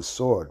afraid of the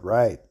sword,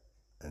 right?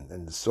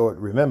 And the sword,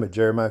 remember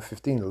Jeremiah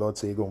 15, the Lord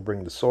said he's going to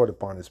bring the sword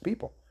upon his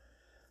people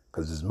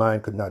because his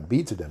mind could not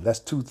be to them. That's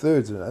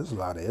 2/3, and that's a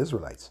lot of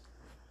Israelites.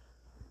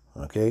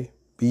 Okay?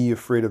 Be ye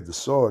afraid of the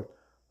sword,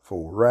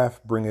 for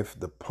wrath bringeth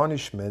the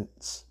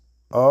punishments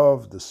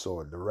of the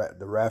sword. The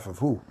wrath of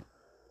who?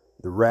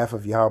 The wrath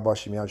of Yahweh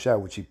Bashem Yahushua,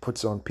 which he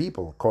puts on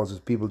people, causes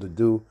people to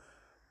do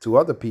to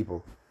other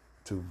people,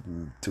 to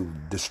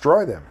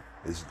destroy them.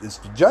 It's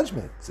the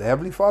judgment. It's the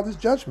Heavenly Father's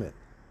judgment.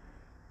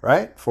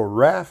 Right? For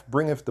wrath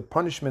bringeth the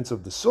punishments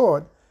of the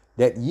sword,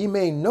 that ye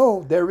may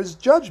know there is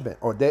judgment,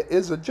 or there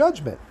is a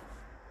judgment.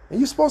 And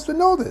you're supposed to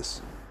know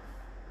this.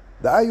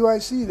 The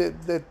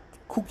IUIC, that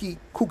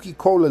cookie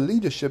cola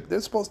leadership,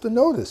 they're supposed to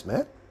know this,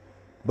 man.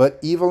 But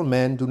evil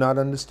men do not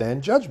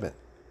understand judgment.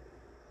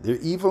 They're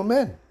evil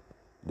men.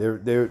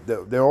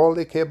 They're all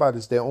they care about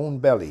is their own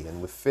belly,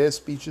 and with fair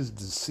speeches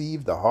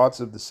deceive the hearts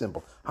of the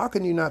simple. How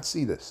can you not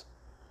see this?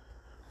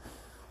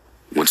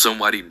 When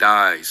somebody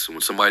dies,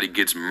 when somebody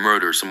gets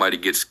murdered, somebody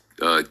gets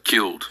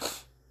killed,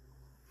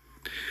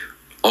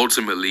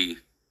 ultimately,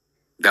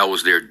 that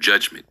was their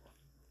judgment.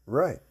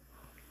 Right.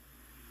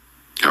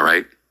 All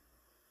right.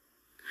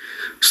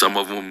 Some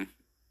of them,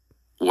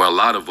 or a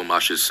lot of them, I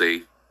should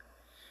say,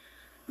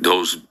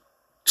 those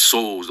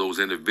souls, those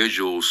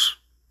individuals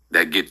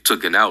that get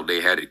taken out,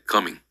 they had it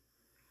coming.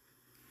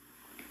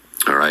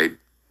 All right.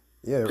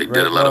 Yeah, they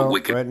did a lot of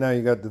wicked. Right now,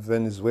 you got the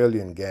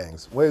Venezuelan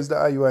gangs. Where's the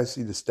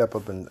IUIC to step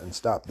up and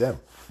stop them?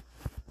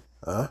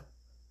 Huh?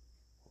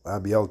 I'll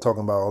be all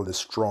talking about all this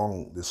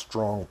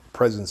strong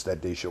presence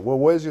that they show. Well,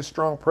 where's your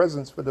strong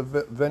presence for the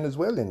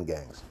Venezuelan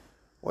gangs?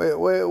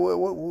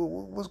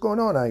 What's going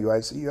on,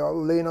 IUIC? Y'all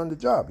laying on the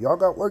job. Y'all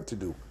got work to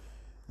do.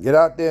 Get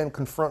out there and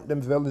confront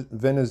them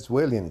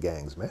Venezuelan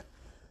gangs, man.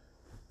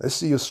 Let's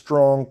see a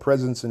strong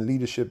presence and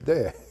leadership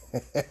there.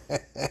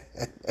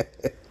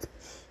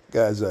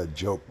 Guys are a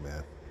joke,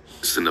 man.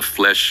 It's in the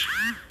flesh,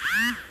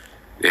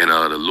 and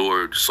the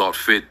Lord saw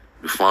fit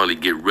to finally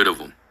get rid of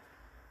them.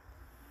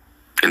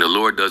 And the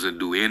Lord doesn't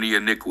do any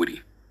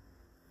iniquity.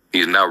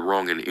 He's not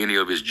wrong in any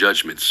of his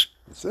judgments.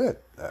 That's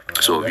it.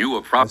 So if you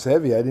were prophet, that's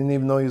heavy. I didn't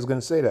even know he was going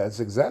to say that. That's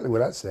exactly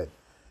what I said.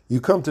 You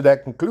come to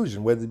that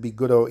conclusion, whether it be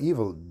good or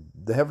evil.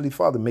 The Heavenly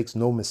Father makes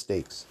no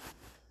mistakes.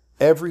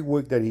 Every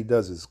work that he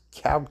does is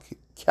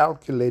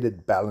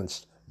calculated,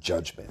 balanced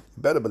judgment.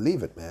 You better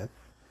believe it, man.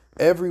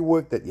 Every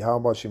work that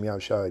Yahweh Shem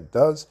Yahushua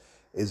does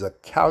is a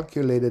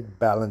calculated,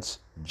 balanced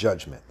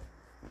judgment.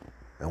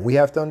 And we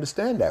have to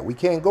understand that. We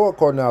can't go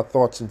according to our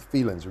thoughts and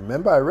feelings.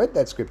 Remember, I read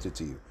that scripture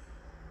to you.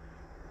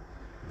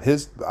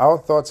 Our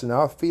thoughts and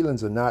our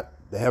feelings are not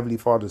the Heavenly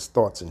Father's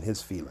thoughts and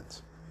his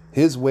feelings.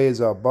 His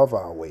ways are above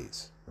our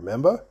ways.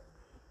 Remember?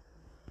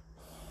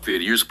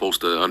 You're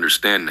supposed to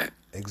understand that.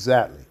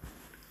 Exactly.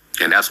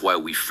 And that's why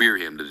we fear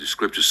him. The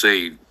scriptures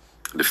say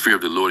the fear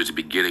of the Lord is the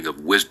beginning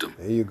of wisdom.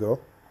 There you go.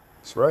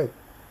 That's right.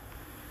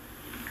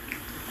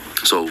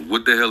 So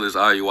what the hell is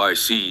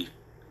IUIC?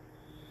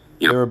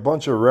 They're a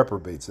bunch of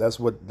reprobates.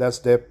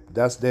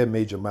 That's their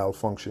major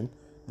malfunction.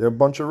 They're a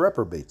bunch of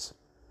reprobates.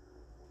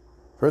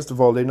 First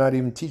of all, they're not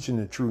even teaching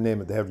the true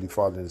name of the Heavenly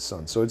Father and the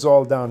Son. So it's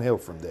all downhill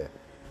from there.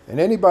 And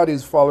anybody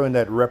who's following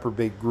that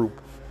reprobate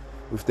group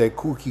with their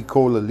kooky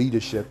cola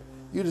leadership,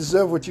 you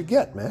deserve what you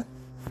get, man.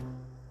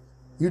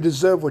 You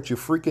deserve what you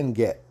freaking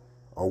get,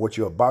 or what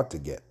you're about to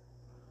get.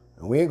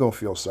 And we ain't going to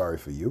feel sorry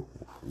for you.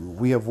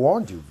 We have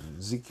warned you.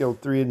 Ezekiel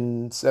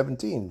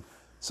 3:17,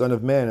 Son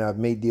of man, I've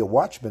made thee a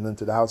watchman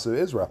unto the house of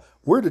Israel.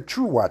 We're the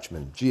true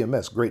watchmen.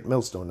 GMS, Great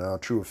Millstone, and our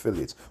true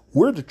affiliates.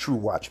 We're the true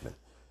watchmen.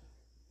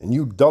 And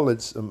you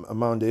dullards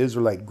among the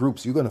Israelite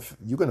groups, you're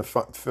gonna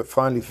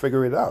finally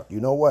figure it out. You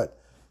know what?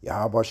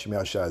 Yahweh Shem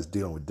Yahushua is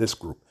dealing with this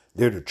group.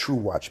 They're the true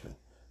watchmen.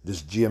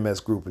 This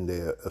GMS group and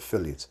their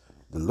affiliates.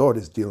 The Lord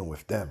is dealing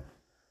with them.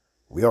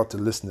 We ought to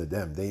listen to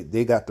them.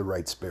 They got the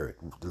right spirit.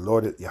 The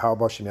Lord,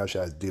 Yahweh Shem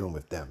Yahushua, is dealing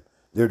with them.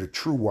 They're the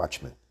true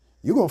watchmen.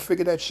 You're gonna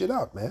figure that shit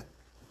out, man.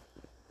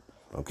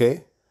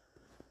 Okay?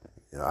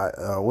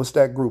 What's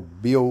that group?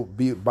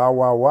 Bow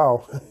Wow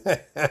Wow.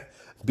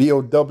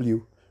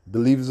 BOW.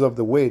 Believers of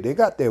the way, they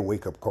got their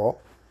wake-up call.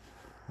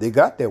 They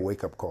got their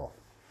wake-up call.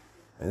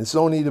 And it's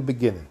only the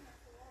beginning.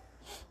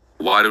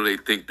 Why do they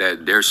think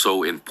that they're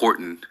so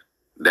important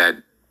that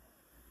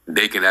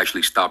they can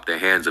actually stop the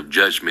hands of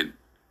judgment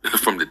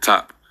from the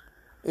top?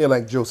 Yeah,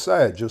 like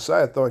Josiah.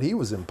 Josiah thought he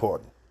was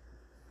important.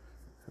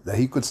 That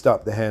he could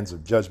stop the hands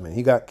of judgment.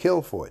 He got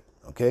killed for it,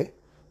 okay?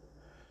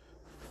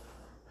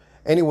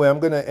 Anyway, I'm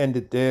going to end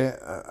it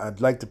there.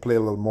 I'd like to play a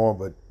little more,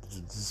 but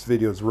this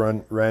video's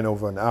ran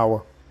over an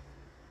hour.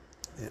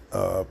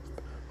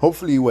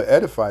 Hopefully you were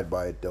edified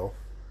by it, though,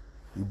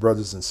 you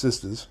brothers and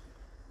sisters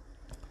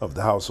of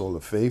the household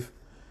of faith.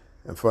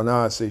 And for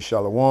now, I say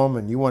shalom.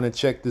 And you want to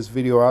check this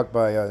video out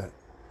by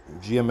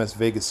GMS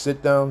Vegas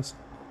Sit Downs.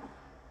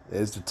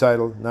 There's the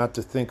title, Not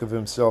to Think of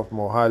Himself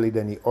More Highly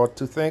Than He Ought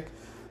to Think.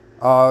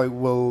 I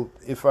will,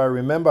 if I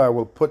remember, I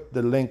will put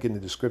the link in the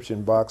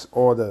description box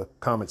or the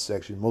comment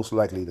section, most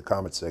likely the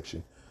comment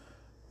section.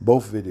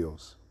 Both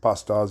videos,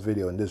 Apostle Tahar's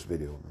video and this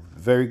video.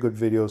 Very good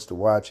videos to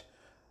watch.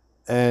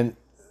 And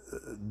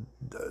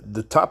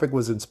the topic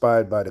was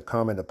inspired by the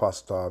comment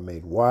Apostle Tahar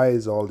made. Why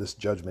is all this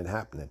judgment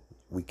happening?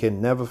 We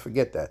can never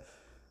forget that.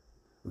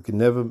 We can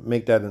never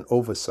make that an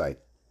oversight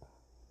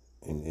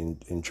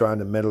in trying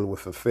to meddle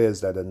with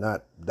affairs that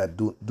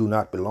do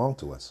not belong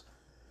to us.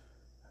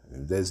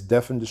 If there's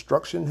death and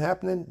destruction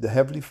happening, the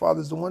Heavenly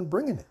Father is the one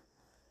bringing it.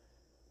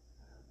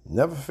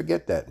 Never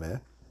forget that, man.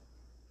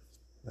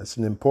 That's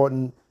an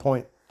important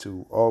point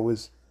to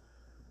always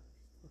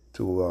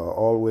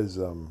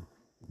dwell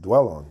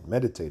on,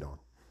 meditate on.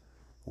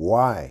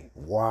 Why?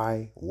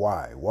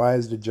 Why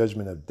is the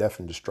judgment of death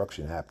and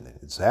destruction happening?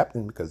 It's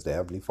happening because the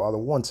Heavenly Father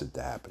wants it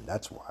to happen.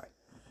 That's why.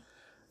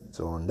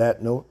 So on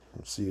that note,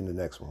 I'll see you in the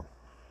next one.